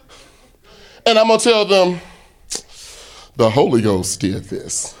 And I'm going to tell them, the Holy Ghost did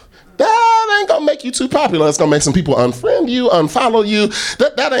this. That ain't gonna make you too popular. It's gonna make some people unfriend you, unfollow you.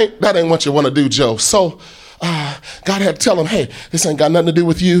 That ain't what you want to do, Joe. So God had to tell him, hey, this ain't got nothing to do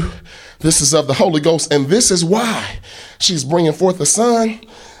with you. This is of the Holy Ghost, and this is why she's bringing forth a son.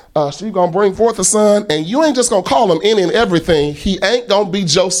 She's gonna bring forth a son, and you ain't just gonna call him any and everything. He ain't gonna be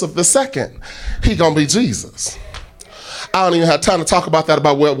Joseph II. He gonna be Jesus. I don't even have time to talk about that,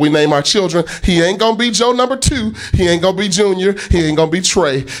 about what we name our children. He ain't gonna be Joe number 2. He ain't gonna be Junior. He ain't gonna be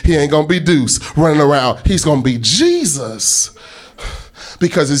Trey. He ain't gonna be Deuce running around. He's gonna be Jesus,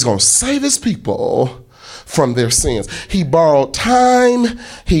 because he's gonna save his people from their sins. He borrowed time.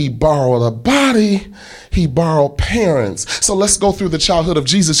 He borrowed a body. He borrowed parents. So let's go through the childhood of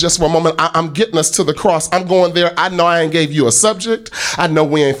Jesus just for a moment. I'm getting us to the cross. I'm going there. I know I ain't gave you a subject. I know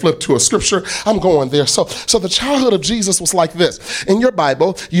we ain't flipped to a scripture. I'm going there. So the childhood of Jesus was like this. In your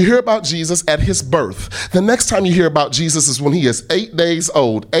Bible, you hear about Jesus at his birth. The next time you hear about Jesus is when he is 8 days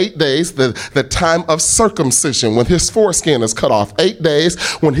old. 8 days, the time of circumcision, when his foreskin is cut off. 8 days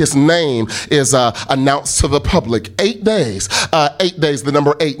when his name is announced to the public. 8 days. 8 days, the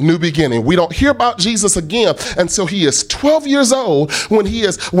number 8, new beginning. We don't hear about Jesus again until he is 12 years old,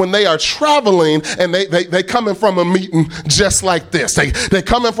 when they are traveling, and they coming from a meeting just like this. They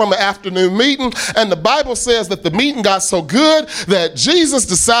coming from an afternoon meeting, and the Bible says that the meeting got so good that Jesus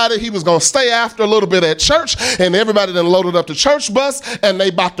decided he was going to stay after a little bit at church, and everybody then loaded up the church bus, and they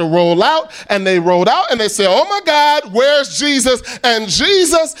about to roll out, and they rolled out, and they said, oh my God, where's Jesus? And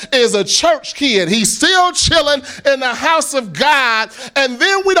Jesus is a church kid. He's still chilling in the house of God, and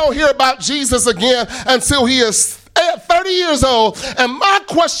then we don't hear about Jesus again until he is 30 years old. And my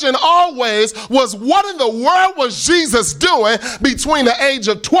question always was, what in the world was Jesus doing between the age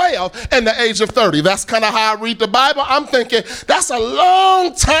of 12 and the age of 30? That's kind of how I read the Bible. I'm thinking that's a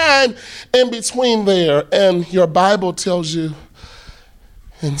long time in between there. And your Bible tells you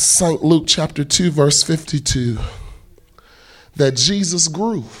in St. Luke chapter 2, verse 52, that Jesus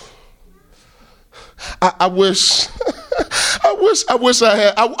grew. I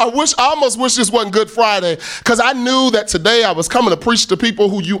almost wish this wasn't Good Friday, because I knew that today I was coming to preach to people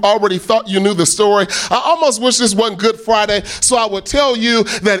who you already thought you knew the story. I almost wish this wasn't Good Friday, so I would tell you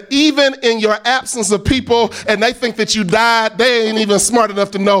that even in your absence of people and they think that you died, they ain't even smart enough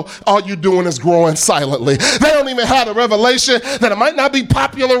to know all you doing is growing silently. They don't even have the revelation that I might not be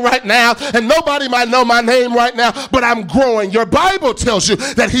popular right now and nobody might know my name right now, but I'm growing. Your Bible tells you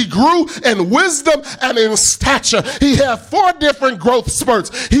that he grew in wisdom and in stature. He had 4 different growth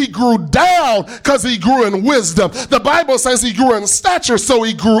spurts. He grew down because he grew in wisdom. The Bible says he grew in stature, so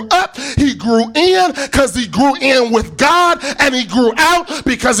he grew up. He grew in because he grew in with God, and he grew out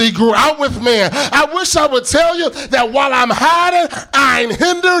because he grew out with man. I wish I would tell you that while I'm hiding, I ain't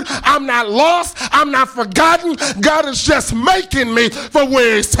hindered. I'm not lost. I'm not forgotten. God is just making me for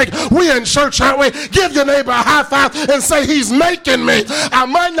where he's taking. We in church, aren't we? Give your neighbor a high five and say, he's making me. I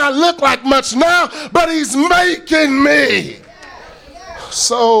might not look like much now, but he's making me.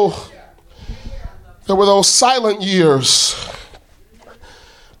 So there were those silent years,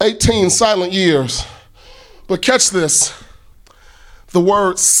 18 silent years. But catch this, the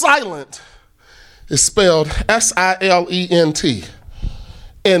word silent is spelled S-I-L-E-N-T.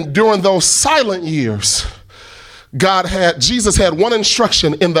 And during those silent years, Jesus had one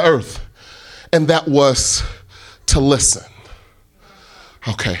instruction in the earth, and that was to listen.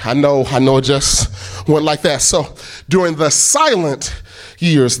 Okay, I know it just went like that. So during the silent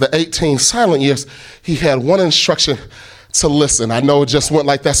years, the 18 silent years, he had one instruction: to listen. I know it just went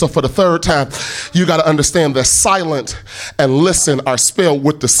like that. So for the third time, you got to understand that silent and listen are spelled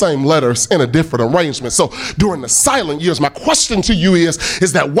with the same letters in a different arrangement. So during the silent years, my question to you is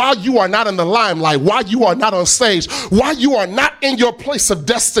that while you are not in the limelight, while you are not on stage, while you are not in your place of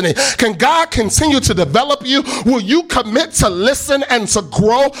destiny, can God continue to develop you? Will you commit to listen and to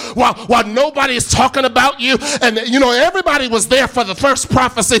grow while nobody is talking about you? And everybody was there for the first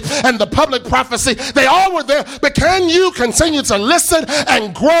prophecy and the public prophecy. They all were there, but can you continue to listen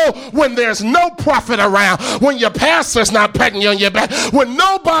and grow when there's no prophet around, when your pastor's not patting you on your back, when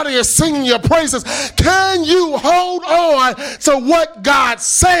nobody is singing your praises? Can you hold on to what God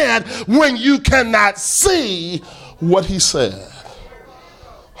said when you cannot see what he said?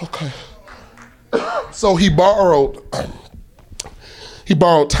 Okay. So he borrowed time,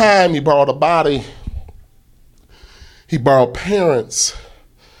 he borrowed a body, he borrowed parents.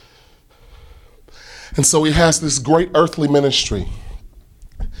 And so he has this great earthly ministry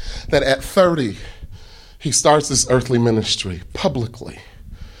that at 30, he starts this earthly ministry publicly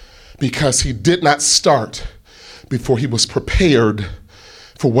because he did not start before he was prepared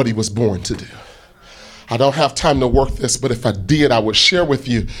for what he was born to do. I don't have time to work this, but if I did, I would share with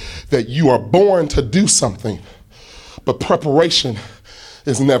you that you are born to do something, but preparation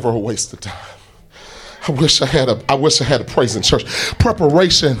is never a waste of time. I wish I had a praise in church.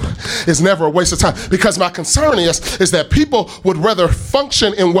 Preparation is never a waste of time, because my concern is that people would rather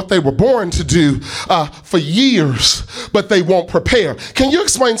function in what they were born to do for years, but they won't prepare. Can you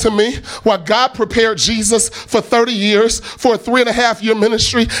explain to me why God prepared Jesus for 30 years for a 3.5-year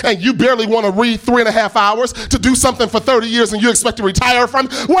ministry, and you barely want to read 3.5 hours to do something for 30 years and you expect to retire from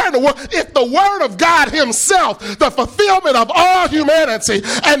it? Where in the world? If the word of God himself, the fulfillment of all humanity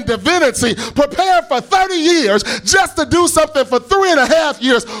and divinity, prepared for 30 years just to do something for 3.5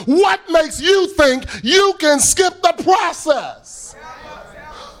 years, what makes you think you can skip the process?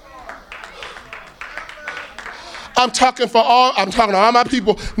 I'm talking to all my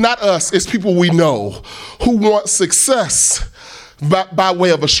people, not us. It's people we know who want success by way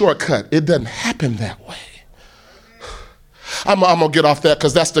of a shortcut. It doesn't happen that way. I'm going to get off that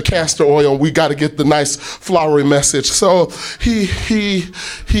because that's the castor oil, and we got to get the nice flowery message. So he's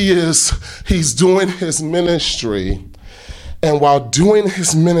doing his ministry, and while doing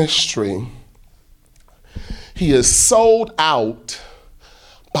his ministry, he is sold out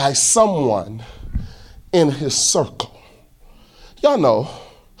by someone in his circle. Y'all know,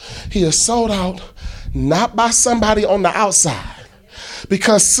 he is sold out not by somebody on the outside.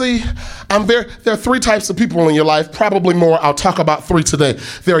 Because see, there are 3 types of people in your life, probably more. I'll talk about 3 today.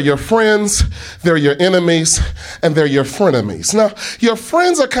 There are your friends, there are your enemies, and there are your frenemies. Now, your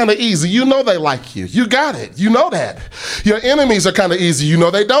friends are kind of easy. You know they like you. You got it. You know that. Your enemies are kind of easy. You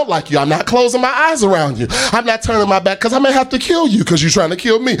know they don't like you. I'm not closing my eyes around you. I'm not turning my back because I may have to kill you because you're trying to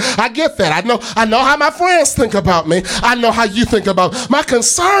kill me. I get that. I know how my friends think about me. I know how you think about me. My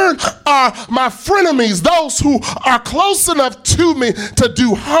concern are my frenemies, those who are close enough to me to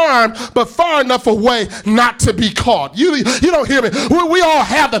do harm, but far enough away not to be caught. You don't hear me. We all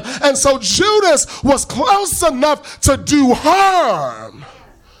have them. And so Judas was close enough to do harm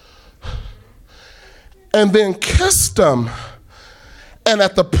and then kissed him. And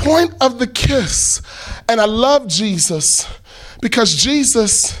at the point of the kiss, and I love Jesus because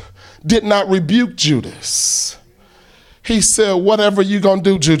Jesus did not rebuke Judas. He said, whatever you gonna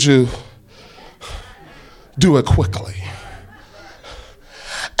do, Juju, do it quickly.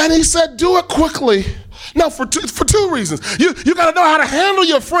 And he said, do it quickly. Now, for two reasons. You got to know how to handle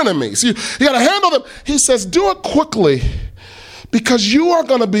your frenemies. You got to handle them. He says, do it quickly because you're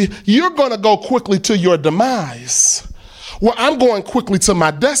going to go quickly to your demise. Well, I'm going quickly to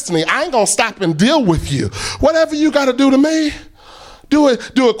my destiny. I ain't going to stop and deal with you. Whatever you got to do to me, do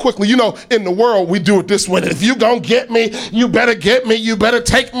it quickly. You know, in the world, we do it this way. If you gonna get me, you better get me. You better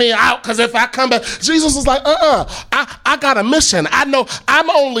take me out, because if I come back, Jesus is like, I got a mission. I know I'm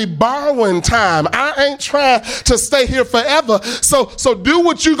only borrowing time. I ain't trying to stay here forever. So do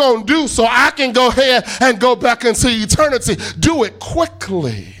what you gonna do so I can go ahead and go back into eternity. Do it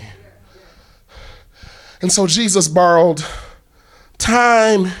quickly. And so Jesus borrowed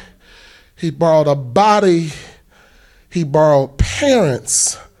time. He borrowed a body. He borrowed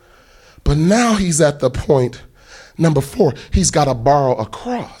parents, but now he's at the point, number 4, he's got to borrow a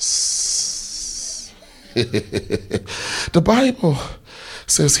cross. The Bible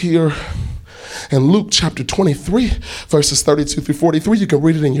says here in Luke chapter 23, verses 32 through 43. You can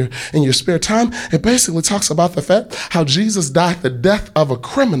read it in your spare time. It basically talks about the fact how Jesus died the death of a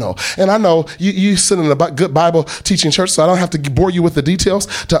criminal. And I know you sit in a good Bible teaching church, so I don't have to bore you with the details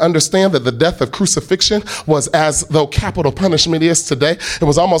to understand that the death of crucifixion was as though capital punishment is today. It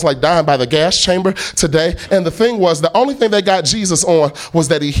was almost like dying by the gas chamber today. And the thing was, the only thing they got Jesus on was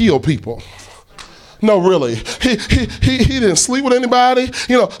that he healed people. No, really. He didn't sleep with anybody.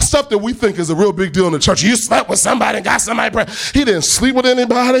 You know, stuff that we think is a real big deal in the church. You slept with somebody and got somebody pregnant. He didn't sleep with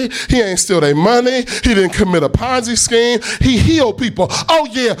anybody. He ain't steal their money. He didn't commit a Ponzi scheme. He healed people. Oh,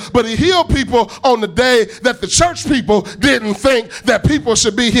 yeah, but he healed people on the day that the church people didn't think that people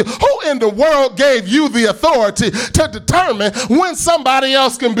should be healed. Who in the world gave you the authority to determine when somebody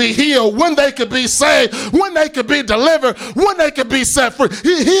else can be healed, when they could be saved, when they could be delivered, when they could be set free?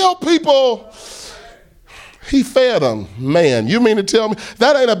 He healed people. He fed them. Man, you mean to tell me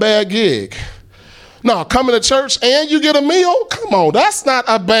that ain't a bad gig? No, coming to church and you get a meal? Come on, that's not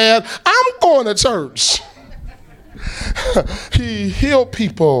a bad. I'm going to church. He healed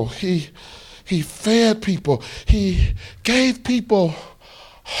people. He fed people. He gave people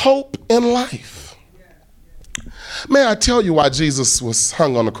hope in life. May I tell you why Jesus was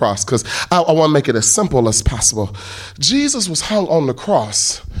hung on the cross? Because I want to make it as simple as possible. Jesus was hung on the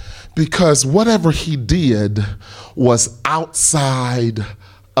cross because whatever he did was outside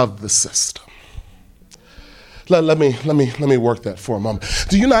of the system. Let me work that for a moment.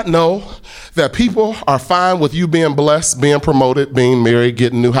 Do you not know that people are fine with you being blessed, being promoted, being married,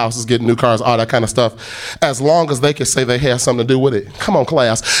 getting new houses, getting new cars, all that kind of stuff, as long as they can say they had something to do with it? Come on,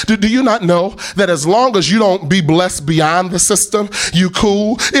 class. Do you not know that as long as you don't be blessed beyond the system, you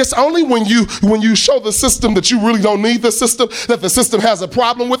cool? It's only when you show the system that you really don't need the system, that the system has a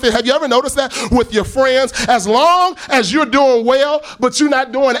problem with it. Have you ever noticed that with your friends? As long as you're doing well, but you're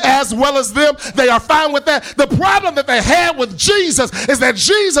not doing as well as them, they are fine with that. The problem that they had with Jesus is that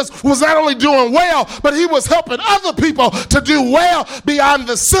Jesus was not only doing well, but he was helping other people to do well beyond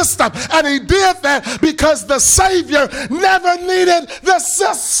the system. And he did that because the Savior never needed the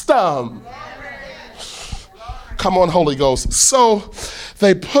system. Come on, Holy Ghost. So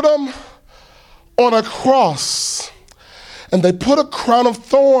they put him on a cross and they put a crown of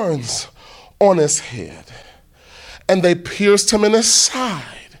thorns on his head and they pierced him in his side.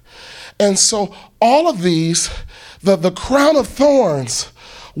 And so all of these, the crown of thorns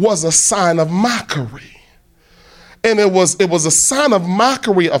was a sign of mockery. And it was a sign of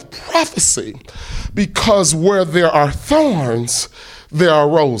mockery of prophecy, because where there are thorns, there are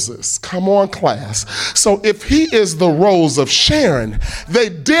roses. Come on, class. So if he is the rose of Sharon, they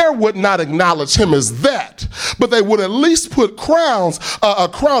would not acknowledge him as that, but they would at least put a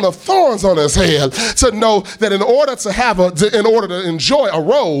crown of thorns on his head to know that in order to enjoy a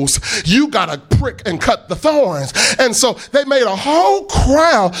rose, you gotta prick and cut the thorns. And so they made a whole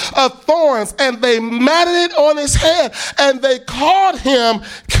crown of thorns and they matted it on his head and they called him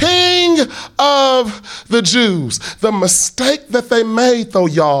King of the Jews. The mistake that they made, though,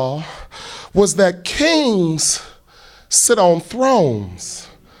 y'all, was that kings sit on thrones,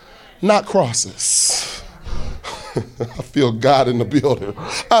 not crosses. I feel God in the building.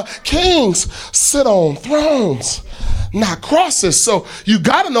 Kings sit on thrones, not crosses. So you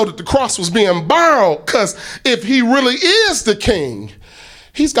got to know that the cross was being borrowed, because if he really is the king,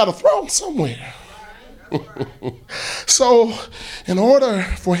 he's got a throne somewhere. So in order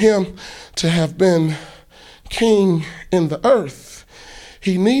for him to have been king in the earth,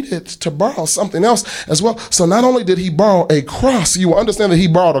 he needed to borrow something else as well. So not only did he borrow a cross, you will understand that he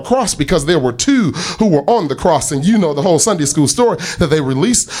borrowed a cross because there were two who were on the cross. And you know the whole Sunday school story that they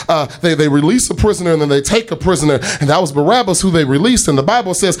released, they release a prisoner and then they take a prisoner. And that was Barabbas who they released. And the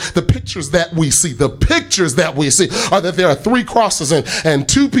Bible says the pictures that we see are that there are three crosses and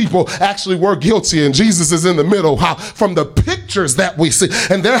two people actually were guilty and Jesus is in the middle. How? From the pictures that we see.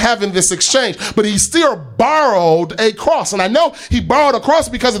 And they're having this exchange, but he still borrowed a cross. And I know he borrowed a cross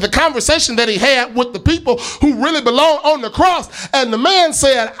because of the conversation that he had with the people who really belong on the cross. And the man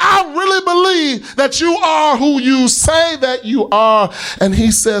said, I really believe that you are who you say that you are. And he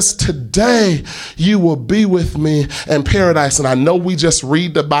says, today you will be with me in paradise. And I know we just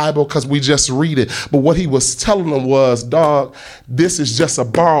read the Bible because we just read it. But what he was telling them was, dog, this is just a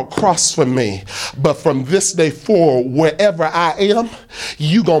borrowed cross for me. But from this day forward, wherever I am,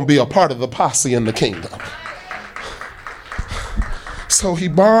 you gonna be a part of the posse in the kingdom. So he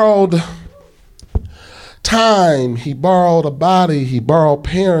borrowed time, he borrowed a body, he borrowed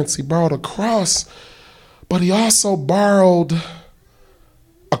parents, he borrowed a cross, but he also borrowed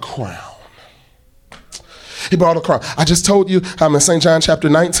a crown. He borrowed a crown. I just told you I'm in St. John chapter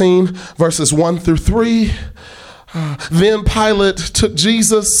 19, verses 1 through 3. Then Pilate took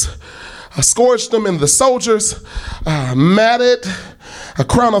Jesus, scourged him, and the soldiers matted a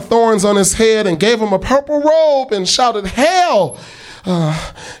crown of thorns on his head and gave him a purple robe and shouted, "Hail,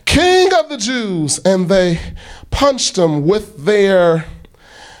 King of the Jews!" And they punched him with their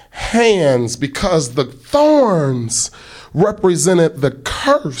hands because the thorns represented the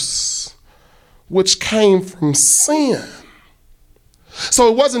curse which came from sin. So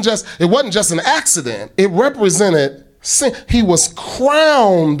it wasn't just an accident. It represented sin. He was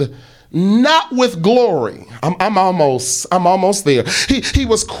crowned not with glory. I'm almost there. He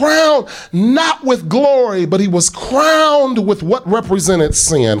was crowned not with glory, but he was crowned with what represented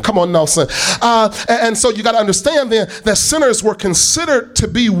sin. Come on, Nelson. And so you got to understand then that sinners were considered to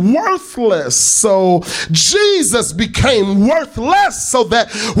be worthless. So Jesus became worthless so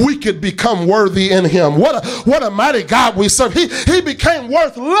that we could become worthy in him. What a mighty God we serve. He became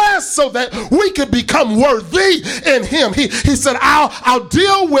worthless so that we could become worthy in him. He said, I'll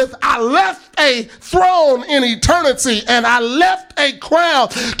deal with, I left a throne in eternity and I left a crown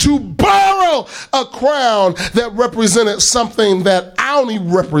to borrow a crown that represented something that I only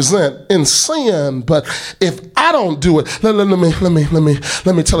represent in sin. But if I don't do it, let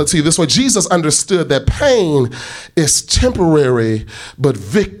me tell it to you this way. Jesus understood that pain is temporary, but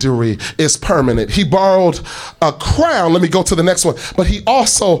victory is permanent. He borrowed a crown. Let me go to the next one. But he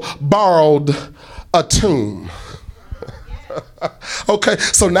also borrowed a tomb. Okay,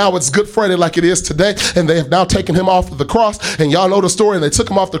 so now it's Good Friday like it is today, and they have now taken him off of the cross, and y'all know the story, and they took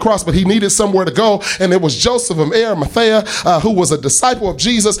him off the cross, but he needed somewhere to go, and it was Joseph of Arimathea, who was a disciple of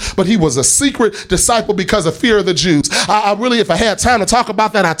Jesus, but he was a secret disciple because of fear of the Jews. I really, if I had time to talk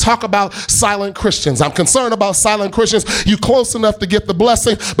about that, I'd talk about silent Christians. I'm concerned about silent Christians. You close enough to get the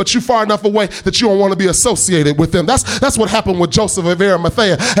blessing, but you far enough away that you don't want to be associated with them. That's what happened with Joseph of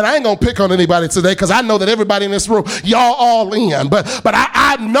Arimathea, and I ain't gonna pick on anybody today because I know that everybody in this room, y'all all in. But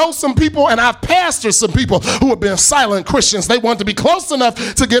I know some people, and I've pastored some people who have been silent Christians. They want to be close enough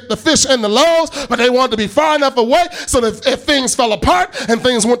to get the fish and the loaves, but they want to be far enough away so that if things fell apart and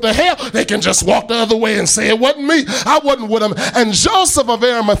things went to hell, they can just walk the other way and say, it wasn't me. I wasn't with them. And Joseph of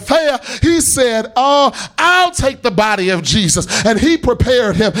Arimathea, he said, I'll take the body of Jesus. And he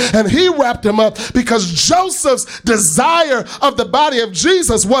prepared him and he wrapped him up because Joseph's desire of the body of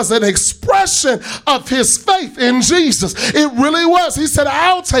Jesus was an expression of his faith in Jesus. It really was. He said,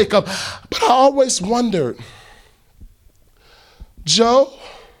 I'll take him. But I always wondered, Joe,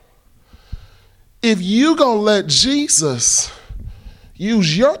 if you gonna let Jesus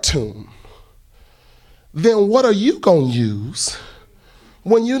use your tomb, then what are you gonna use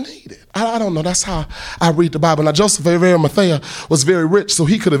when you need it? I don't know. That's how I read the Bible. Now, Joseph of Arimathea was very rich, so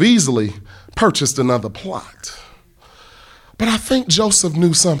he could have easily purchased another plot. But I think Joseph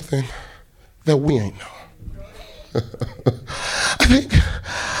knew something that we ain't know.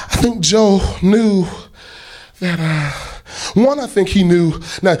 I think Joe knew that, I think he knew,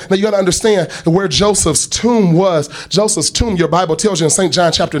 now you got to understand where Joseph's tomb was. Joseph's tomb, your Bible tells you in St.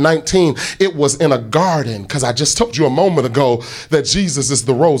 John chapter 19, it was in a garden, because I just told you a moment ago that Jesus is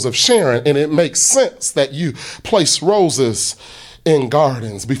the rose of Sharon, and it makes sense that you place roses in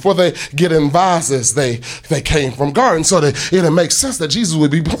gardens. Before they get in vases, they came from gardens. So it makes sense that Jesus would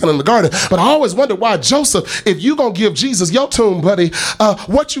be planting the garden. But I always wondered why Joseph, if you gonna give Jesus your tomb, buddy,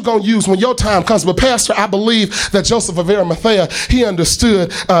 what you gonna use when your time comes? But Pastor, I believe that Joseph of Arimathea, he understood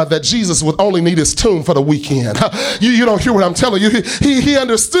that Jesus would only need his tomb for the weekend. You don't hear what I'm telling you. He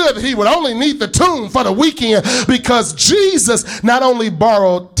understood that he would only need the tomb for the weekend because Jesus not only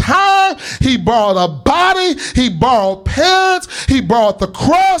borrowed time, he borrowed a body, he borrowed parents, he borrowed the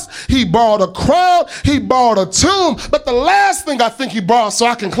cross, he borrowed a crown, he borrowed a tomb. But the last thing I think he borrowed, so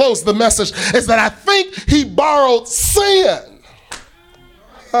I can close the message, is that I think he borrowed sin.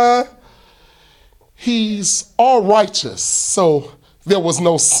 He's all righteous, so there was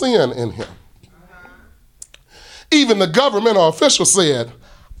no sin in him. Even the governmental official said,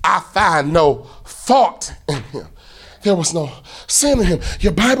 I find no fault in him. There was no sin in him.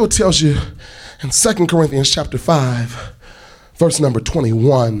 Your Bible tells you in 2 Corinthians chapter 5, verse number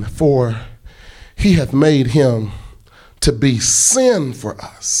 21, for he hath made him to be sin for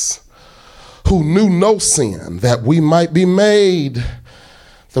us, who knew no sin, that we might be made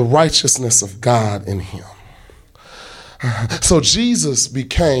the righteousness of God in him. So Jesus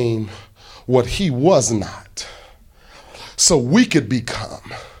became what he was not, so we could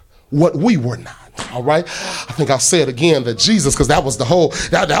become what we were not. All right. I think I'll say it again, that Jesus, because that was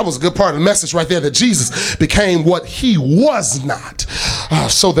that was a good part of the message right there, that Jesus became what he was not.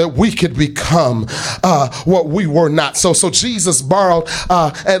 so that we could become what we were not. So Jesus borrowed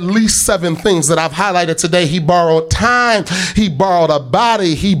at least 7 things that I've highlighted today. He borrowed time, he borrowed a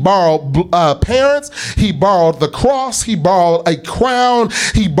body, he borrowed parents, he borrowed the cross, he borrowed a crown,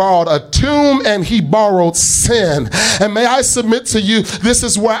 he borrowed a tomb, and he borrowed sin. And may I submit to you, this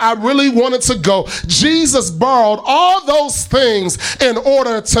is where I really wanted to go. Jesus borrowed all those things in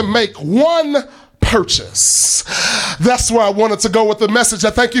order to make one purchase. That's where I wanted to go with the message. I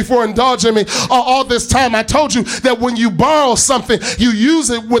thank you for indulging me all this time. I told you that when you borrow something, you use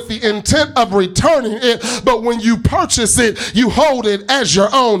it with the intent of returning it, but when you purchase it, you hold it as your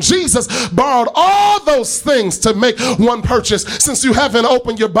own. Jesus borrowed all those things to make one purchase. Since you haven't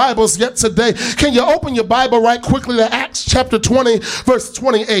opened your Bibles yet today, can you open your Bible right quickly to Acts chapter 20, verse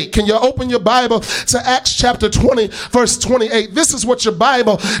 28? Can you open your Bible to Acts chapter 20, verse 28? This is what your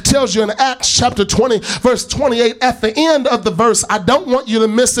Bible tells you in Acts chapter 20, verse 28. At the end of the verse, I don't want you to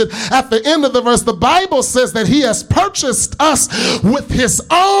miss it. At the end of the verse, the Bible says that he has purchased us with his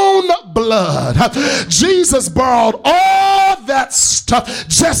own blood. Jesus borrowed all that stuff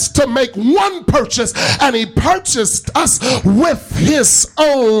just to make one purchase, and he purchased us with his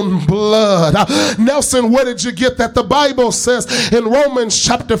own blood. Nelson, where did you get that? The Bible says in Romans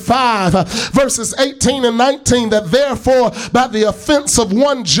chapter 5, verses 18 and 19, that therefore by the offense of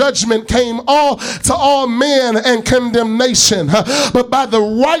one judgment came all to all men and condemnation, but by the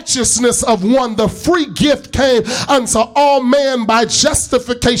righteousness of one the free gift came unto all men by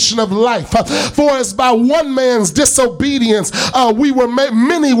justification of life. For as by one man's disobedience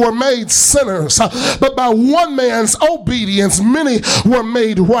many were made sinners, but by one man's obedience many were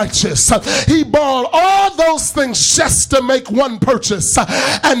made righteous. He borrowed all those things just to make one purchase,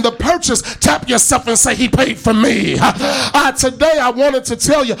 and the purchase, tap yourself and say, he paid for me. Today I wanted to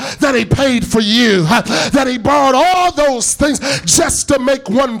tell you that he paid for you, that he borrowed all those things just to make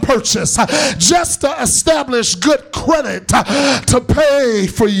one purchase, just to establish good credit to pay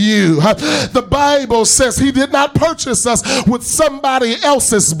for you. The Bible says he did not purchase us with somebody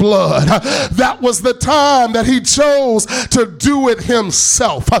else's blood. That was the time that he chose to do it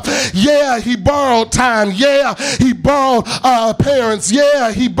himself. Yeah, he borrowed time. Yeah, he borrowed parents.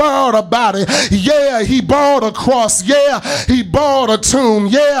 Yeah, he borrowed a body. Yeah, he borrowed a cross. Yeah, he borrowed a tomb.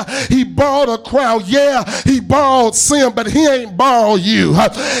 Yeah, he borrowed a crown. Yeah, he borrowed sin, but he ain't borrowed you.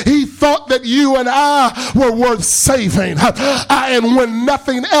 He thought that you and I were worth saving. And when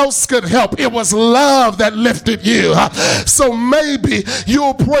nothing else could help, it was love that lifted you. So maybe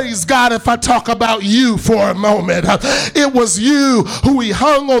you'll praise God if I talk about you for a moment. It was you who he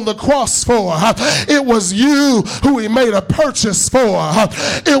hung on the cross for. It was you who he made a purchase for.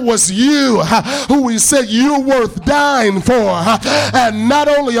 It was you who he said you're worth dying for. And not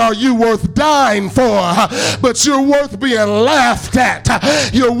only are you worth dying for, but you're worth being laughed at.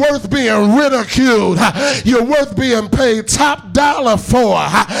 You're worth being ridiculed. You're worth being paid top dollar for.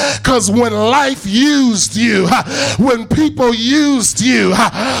 Because when life used you, when people used you,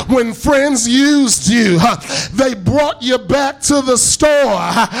 when friends used you, they brought you back to the store.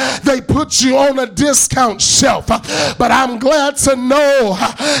 They put you on a discount shelf. But I'm glad to know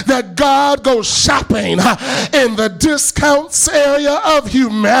that God goes shopping in the discounts area of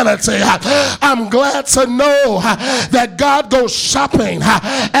humanity. I'm glad to know that God goes shopping,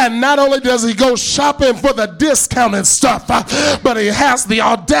 and not only does he go shopping for the discounted stuff, but he has the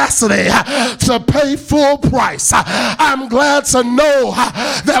audacity to pay full price. I'm glad to know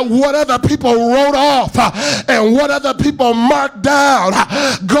that what other people wrote off and what other people marked down,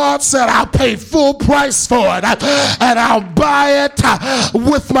 God said I'll pay full price for it, and I'll buy it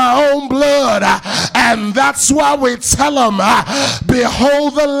with my own blood. And that's why we tell them,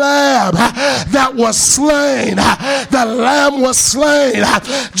 behold the Lamb that was slain. The Lamb was slain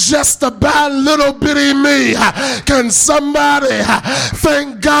just to buy little bitty me. Can somebody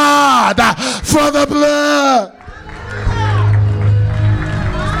thank God for the blood?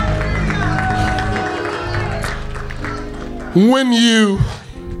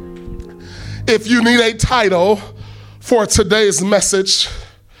 If you need a title for today's message,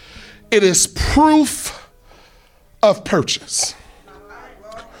 it is proof of purchase.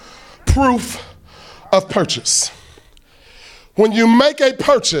 Proof of purchase. When you make a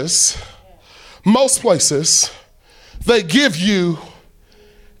purchase, most places, they give you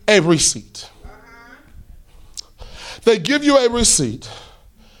a receipt. They give you a receipt.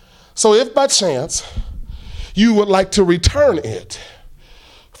 So if by chance you would like to return it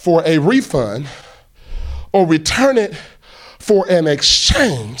for a refund or return it for an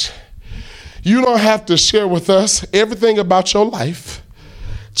exchange, you don't have to share with us everything about your life.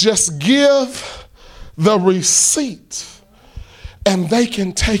 Just give the receipt and they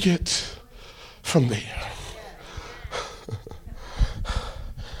can take it from there.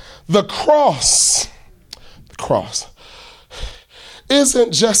 The cross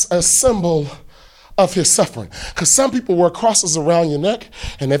isn't just a symbol of his suffering. Because some people wear crosses around your neck,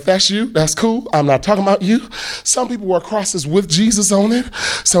 and if that's you, that's cool. I'm not talking about you. Some people wear crosses with Jesus on it.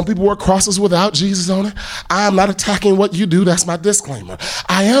 Some people wear crosses without Jesus on it. I'm not attacking what you do. That's my disclaimer.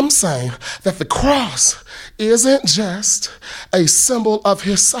 I am saying that the cross isn't just a symbol of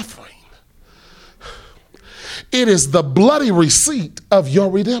his suffering. It is the bloody receipt of your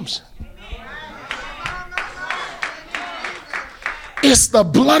redemption. It's the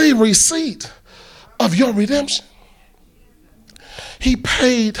bloody receipt of your redemption. He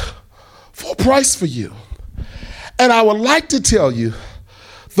paid full price for you. And I would like to tell you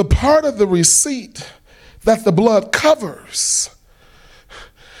the part of the receipt that the blood covers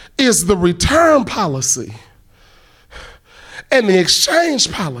is the return policy and the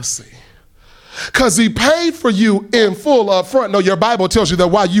exchange policy. Because he paid for you in full up front. No, your Bible tells you that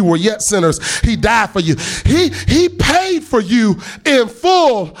while you were yet sinners, he died for you. He paid for you in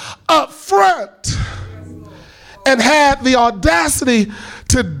full up front and had the audacity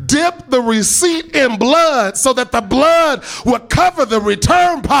to dip the receipt in blood so that the blood would cover the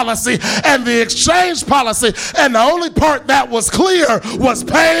return policy and the exchange policy. And the only part that was clear was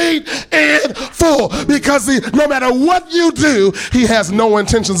paid in full, because no matter what you do, he has no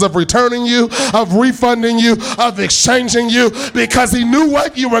intentions of returning you, of refunding you, of exchanging you, because he knew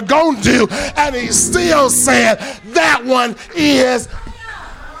what you were going to do. And he still said, that one is.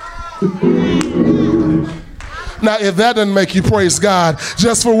 Now, if that doesn't make you praise God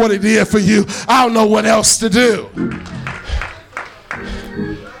just for what he did for you, I don't know what else to do.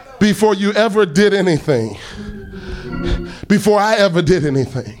 Before you ever did anything, before I ever did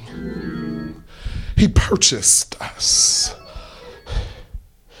anything, he purchased us.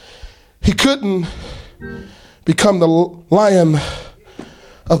 He couldn't become the Lion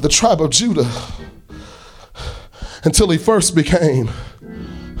of the tribe of Judah until he first became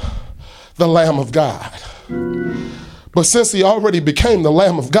the Lamb of God. But since he already became the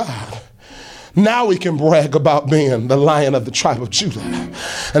Lamb of God, now we can brag about being the Lion of the tribe of Judah.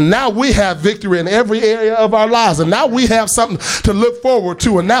 And now we have victory in every area of our lives. And now we have something to look forward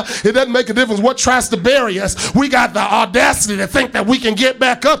to. And now it doesn't make a difference what tries to bury us. We got the audacity to think that we can get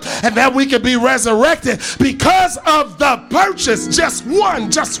back up and that we can be resurrected because of the purchase. Just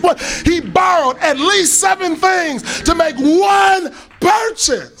one. He borrowed at least 7 things to make one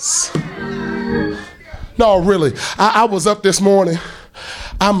purchase. No, really. I was up this morning.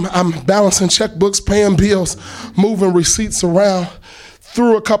 I'm balancing checkbooks, paying bills, moving receipts around,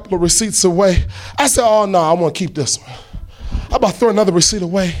 threw a couple of receipts away. I said, oh, no, I want to keep this one. How about throw another receipt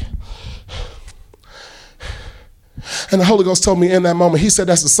away? And the Holy Ghost told me in that moment, he said,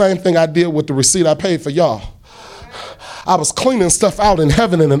 that's the same thing I did with the receipt I paid for y'all. I was cleaning stuff out in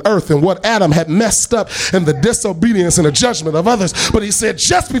heaven and in earth and what Adam had messed up in the disobedience and the judgment of others. But he said,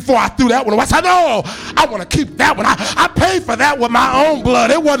 just before I threw that one away, I said, no, I want to keep that one. I paid for that with my own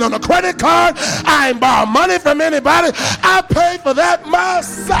blood. It wasn't on a credit card. I ain't borrowed money from anybody. I paid for that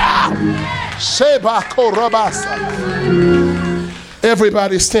myself.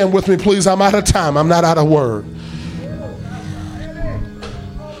 Everybody stand with me, please. I'm out of time. I'm not out of word.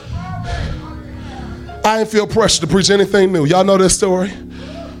 I didn't feel pressure to preach anything new. Y'all know this story?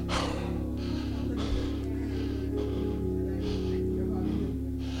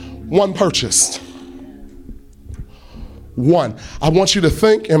 One purchased. One. I want you to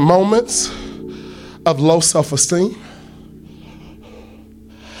think in moments of low self-esteem.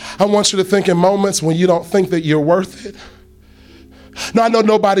 I want you to think in moments when you don't think that you're worth it. Now, I know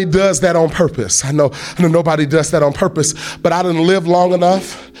nobody does that on purpose. I know nobody does that on purpose, but I done lived long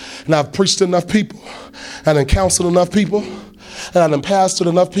enough, and I've preached to enough people, and I done counseled enough people, and I done pastored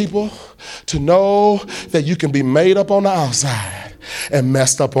enough people to know that you can be made up on the outside and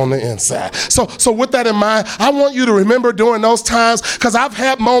messed up on the inside. So with that in mind, I want you to remember during those times, because I've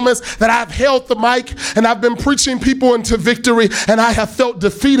had moments that I've held the mic and I've been preaching people into victory, and I have felt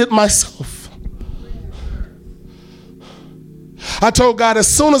defeated myself. I told God, as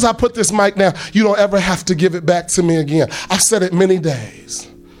soon as I put this mic down, you don't ever have to give it back to me again. I've said it many days.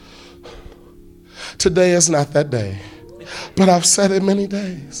 Today is not that day, but I've said it many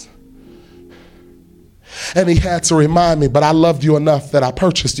days. And he had to remind me, but I loved you enough that I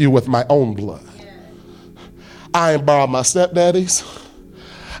purchased you with my own blood. I ain't borrowed my stepdaddies.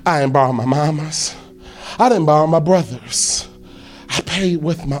 I ain't borrowed my mamas. I didn't borrow my brothers. I paid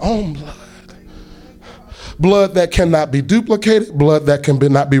with my own blood. blood that cannot be duplicated, blood that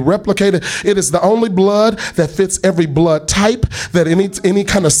cannot be replicated. It is the only blood that fits every blood type, that any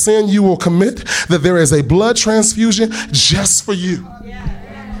kind of sin you will commit, that there is a blood transfusion just for you.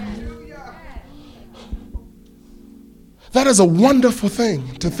 That is a wonderful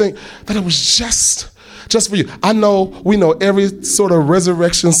thing, to think that it was just for you. We know every sort of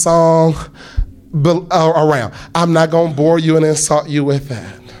resurrection song around. I'm not going to bore you and insult you with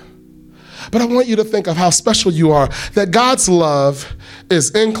that. But I want you to think of how special you are, that God's love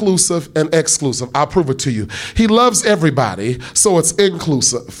is inclusive and exclusive. I'll prove it to you. He loves everybody, so it's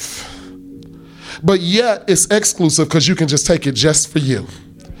inclusive. But yet it's exclusive because you can just take it just for you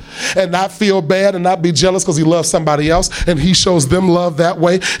and not feel bad and not be jealous because he loves somebody else, and he shows them love that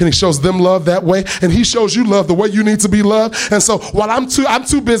way, and he shows them love that way, and he shows you love the way you need to be loved. And so while I'm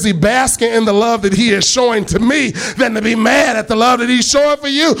too busy basking in the love that he is showing to me than to be mad at the love that he's showing for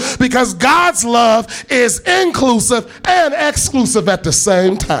you, because God's love is inclusive and exclusive at the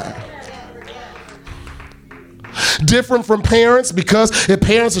same time. Different from parents, because if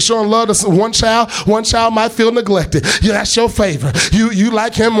parents are showing love to one child might feel neglected. Yeah, that's your favor. You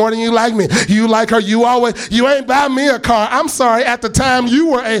like him more than you like me. You like her. You ain't buy me a car. I'm sorry. At the time you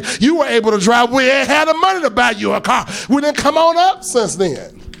were able to drive, we ain't had the money to buy you a car. We didn't come on up since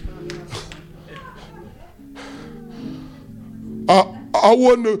then. I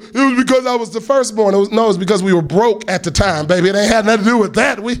wouldn't. It was because I was the firstborn. It's because we were broke at the time, baby. It ain't had nothing to do with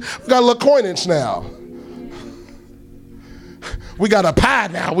that. We got a little coinage now. We got a pie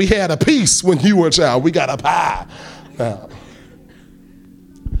now. We had a piece when you were a child. We got a pie now.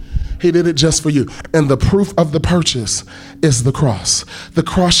 He did it just for you. And the proof of the purchase is the cross. The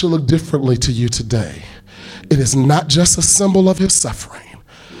cross should look differently to you today. It is not just a symbol of his suffering,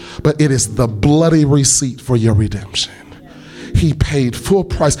 but it is the bloody receipt for your redemption. He paid full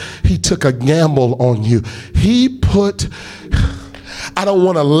price. He took a gamble on you. I don't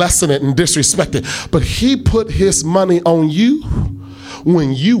want to lessen it and disrespect it, but he put his money on you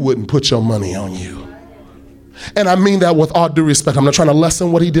when you wouldn't put your money on you. And I mean that with all due respect. I'm not trying to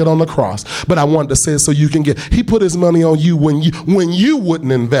lessen what he did on the cross, but I wanted to say it so you can get. He put his money on you when you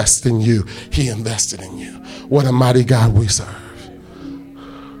wouldn't invest in you. He invested in you. What a mighty God we serve.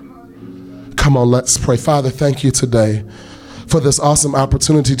 Come on, let's pray. Father, thank you today for this awesome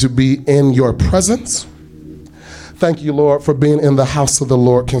opportunity to be in your presence. Thank you, Lord, for being in the house of the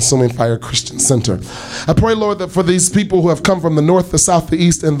Lord, Consuming Fire Christian Center. I pray, Lord, that for these people who have come from the north, the south, the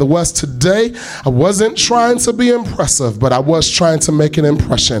east, and the west today, I wasn't trying to be impressive, but I was trying to make an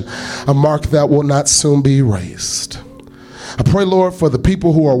impression, a mark that will not soon be erased. I pray, Lord, for the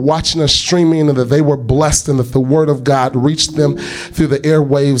people who are watching us streaming, and that they were blessed and that the word of God reached them through the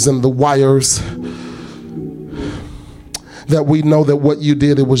airwaves and the wires, that we know that what you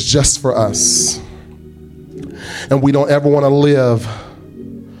did, it was just for us. And we don't ever want to live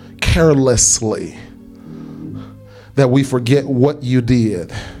carelessly, that we forget what you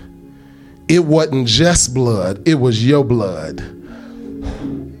did. It wasn't just blood, it was your blood.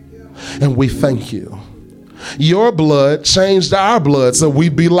 And we thank you. Your blood changed our blood so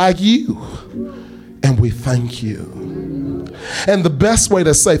we'd be like you. And we thank you. And the best way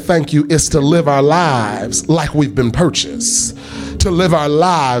to say thank you is to live our lives like we've been purchased. To live our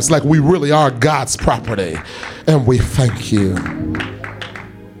lives like we really are God's property. And we thank you.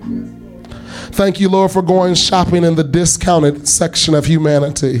 Thank you, Lord, for going shopping in the discounted section of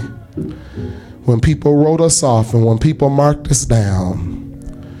humanity. When people wrote us off and when people marked us down,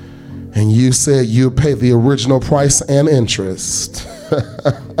 and you said you pay the original price and interest.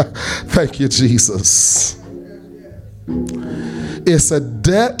 Thank you, Jesus. It's a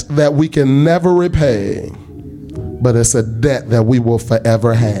debt that we can never repay, but it's a debt that we will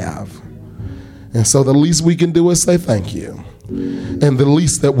forever have. And so the least we can do is say thank you. And the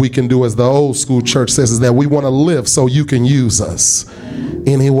least that we can do, as the old school church says, is that we want to live so you can use us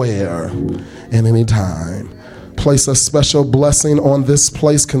anywhere and anytime. Place a special blessing on this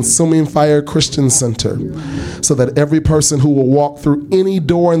place, Consuming Fire Christian Center, so that every person who will walk through any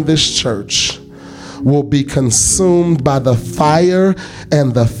door in this church will be consumed by the fire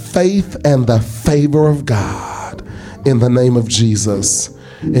and the faith and the favor of God. In the name of Jesus.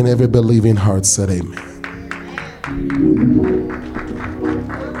 And every believing heart said amen.